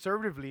 very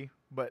conservatively,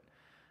 but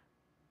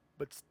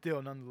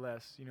still,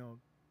 nonetheless,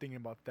 thinking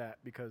about that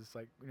because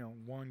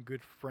one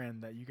good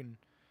friend that you can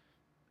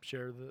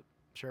share it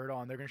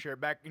on, they're gonna share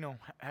it back.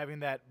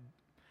 Having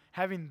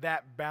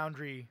that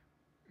boundary,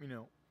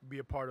 be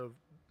a part of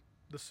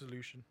the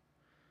solution.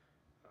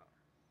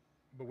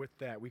 But with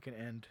that, we can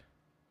end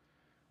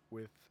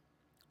with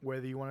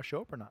whether you want to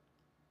show up or not,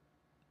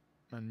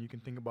 and you can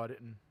think about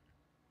it and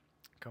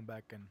come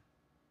back and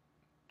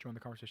join the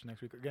conversation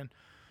next week. Again,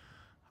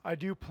 I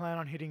do plan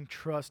on hitting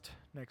trust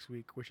next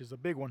week, which is a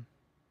big one,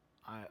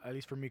 at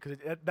least for me, because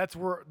that's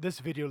where this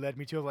video led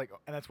me to. And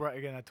that's where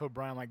again I told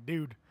Brian, like,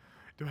 dude,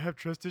 do I have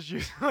trust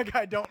issues? Like,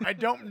 I don't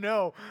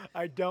know.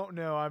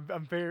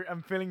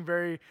 I'm feeling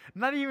very,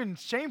 not even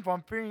shameful.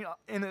 I'm feeling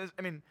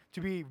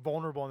to be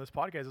vulnerable on this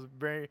podcast is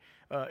very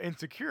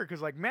insecure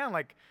because, like, man,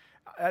 like,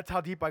 that's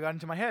how deep I got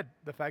into my head.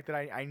 The fact that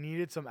I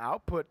needed some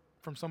output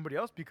from somebody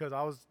else because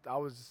I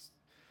was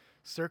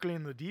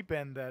circling the deep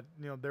end that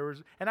there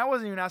was, and I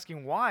wasn't even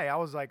asking why. I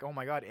was like, oh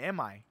my God, am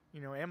I?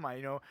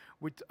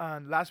 With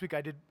last week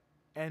I did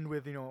end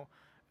with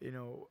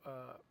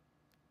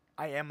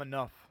I am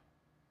enough.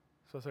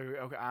 So it's like,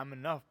 okay, I'm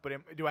enough, but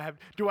do I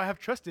have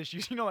trust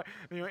issues? Am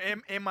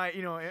I?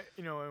 And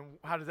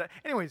how does that?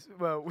 Anyways,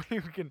 well, we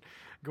can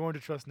go into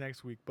trust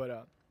next week,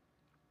 but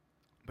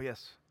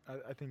yes,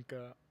 I think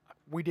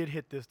we did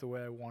hit this the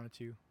way I wanted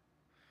to,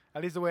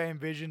 at least the way I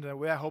envisioned, and the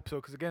way I hope so.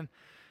 Because again,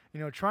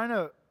 trying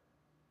to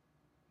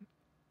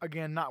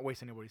not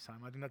waste anybody's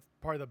time. I think that's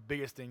part of the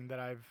biggest thing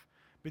that I've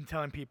been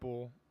telling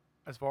people,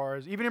 as far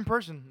as even in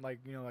person,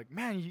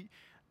 man,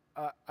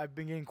 I've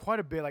been getting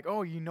quite a bit, like,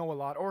 oh, a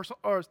lot, or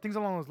things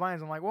along those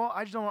lines. I'm like, well,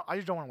 I just don't want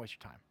to waste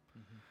your time.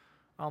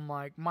 Mm-hmm. I'm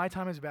like, my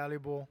time is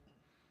valuable,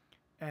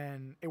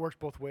 and it works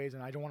both ways,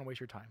 and I don't want to waste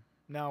your time.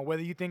 Now,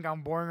 whether you think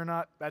I'm boring or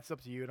not, that's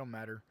up to you. It don't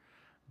matter,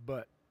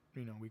 but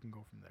we can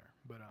go from there.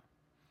 But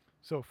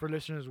so for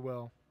listeners as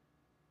well,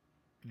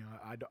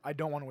 I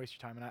don't want to waste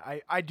your time,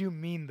 and I do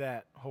mean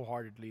that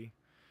wholeheartedly.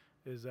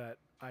 Is that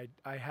I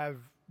have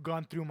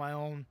gone through my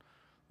own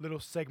little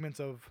segments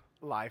of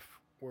life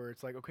where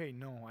it's like, okay,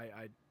 no,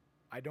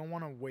 I don't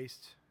want to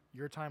waste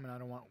your time, and I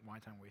don't want my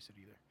time wasted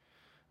either.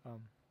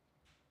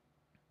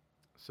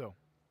 So,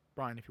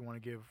 Brian, if you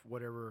want to give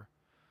whatever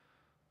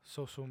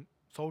social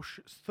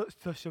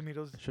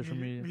medias, Social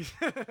media.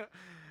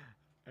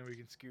 and we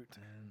can scoot.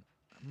 And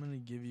I'm gonna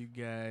give you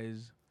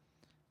guys.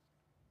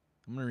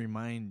 I'm gonna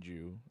remind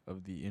you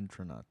of the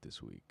intronaut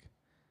this week.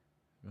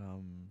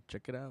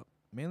 Check it out.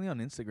 Mainly on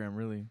Instagram,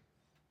 really.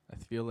 I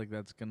feel like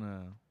that's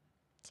gonna.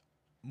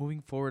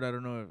 Moving forward, I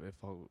don't know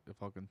if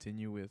I'll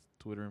continue with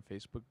Twitter and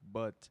Facebook,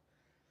 but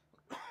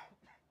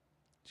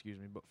excuse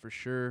me, but for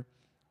sure,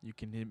 you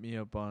can hit me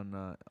up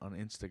on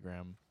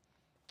Instagram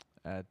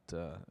at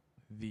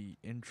the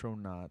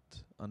intronaut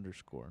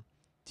 _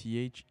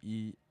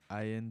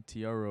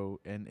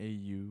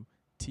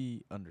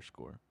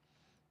 THEINTRONAUT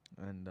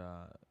and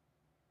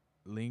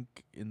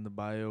link in the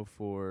bio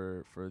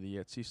for the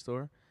Etsy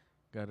store.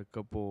 Got a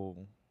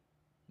couple,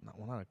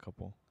 not a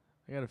couple.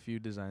 I got a few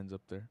designs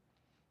up there.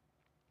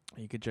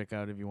 You can check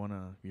out if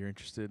you're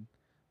interested.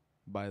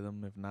 Buy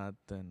them. If not,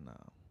 then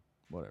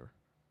whatever.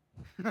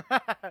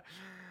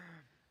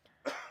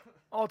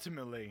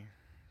 Ultimately,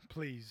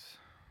 please,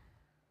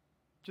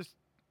 just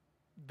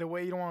the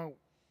way you don't want to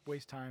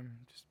waste time,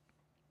 just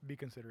be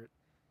considerate.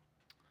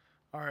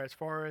 All right, as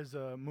far as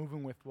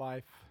moving with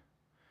life,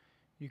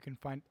 you can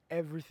find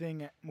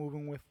everything at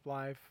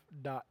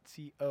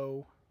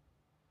movingwithlife.co.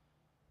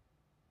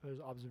 There's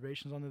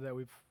observations on there that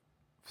we've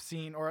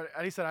seen, or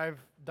at least that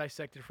I've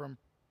dissected from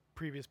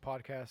previous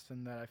podcasts,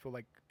 and that I feel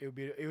like it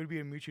would be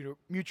a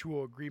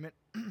mutual agreement.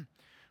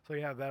 So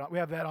you have that. We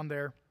have that on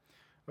there.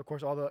 Of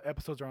course, all the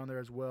episodes are on there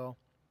as well.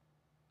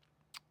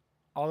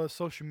 All the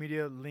social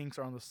media links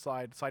are on the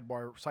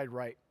sidebar, side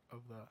right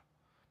of the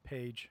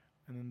page,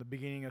 and then the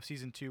beginning of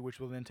season 2, which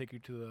will then take you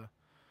to the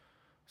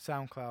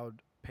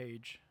SoundCloud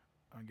page.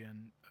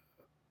 Again,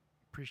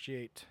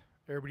 appreciate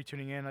everybody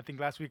tuning in. I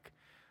think last week,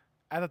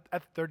 at the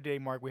third day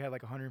mark, we had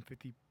like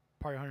 150,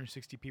 probably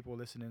 160 people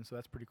listening, so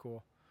that's pretty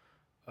cool.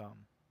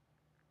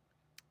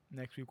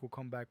 Next week we'll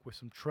come back with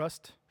some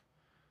trust,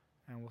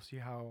 and we'll see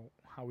how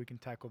we can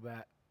tackle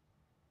that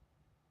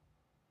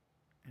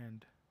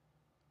and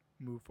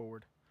move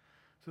forward.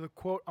 So the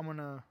quote I'm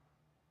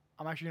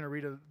actually gonna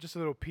read just a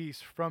little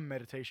piece from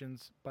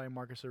Meditations by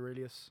Marcus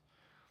Aurelius.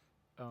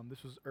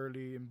 This was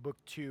early in book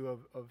 2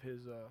 of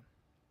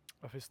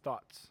his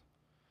thoughts.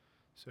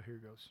 So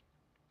here goes.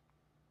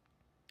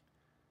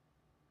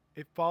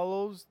 It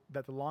follows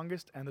that the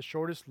longest and the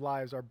shortest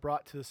lives are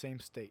brought to the same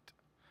state.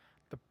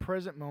 The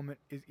present moment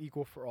is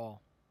equal for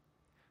all.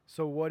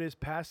 So what is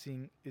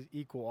passing is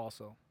equal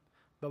also.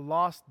 The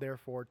lost,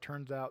 therefore,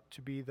 turns out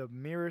to be the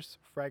merest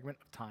fragment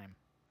of time.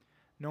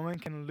 No one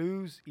can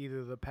lose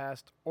either the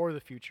past or the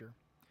future.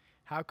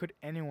 How could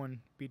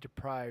anyone be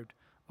deprived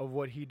of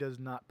what he does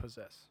not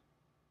possess?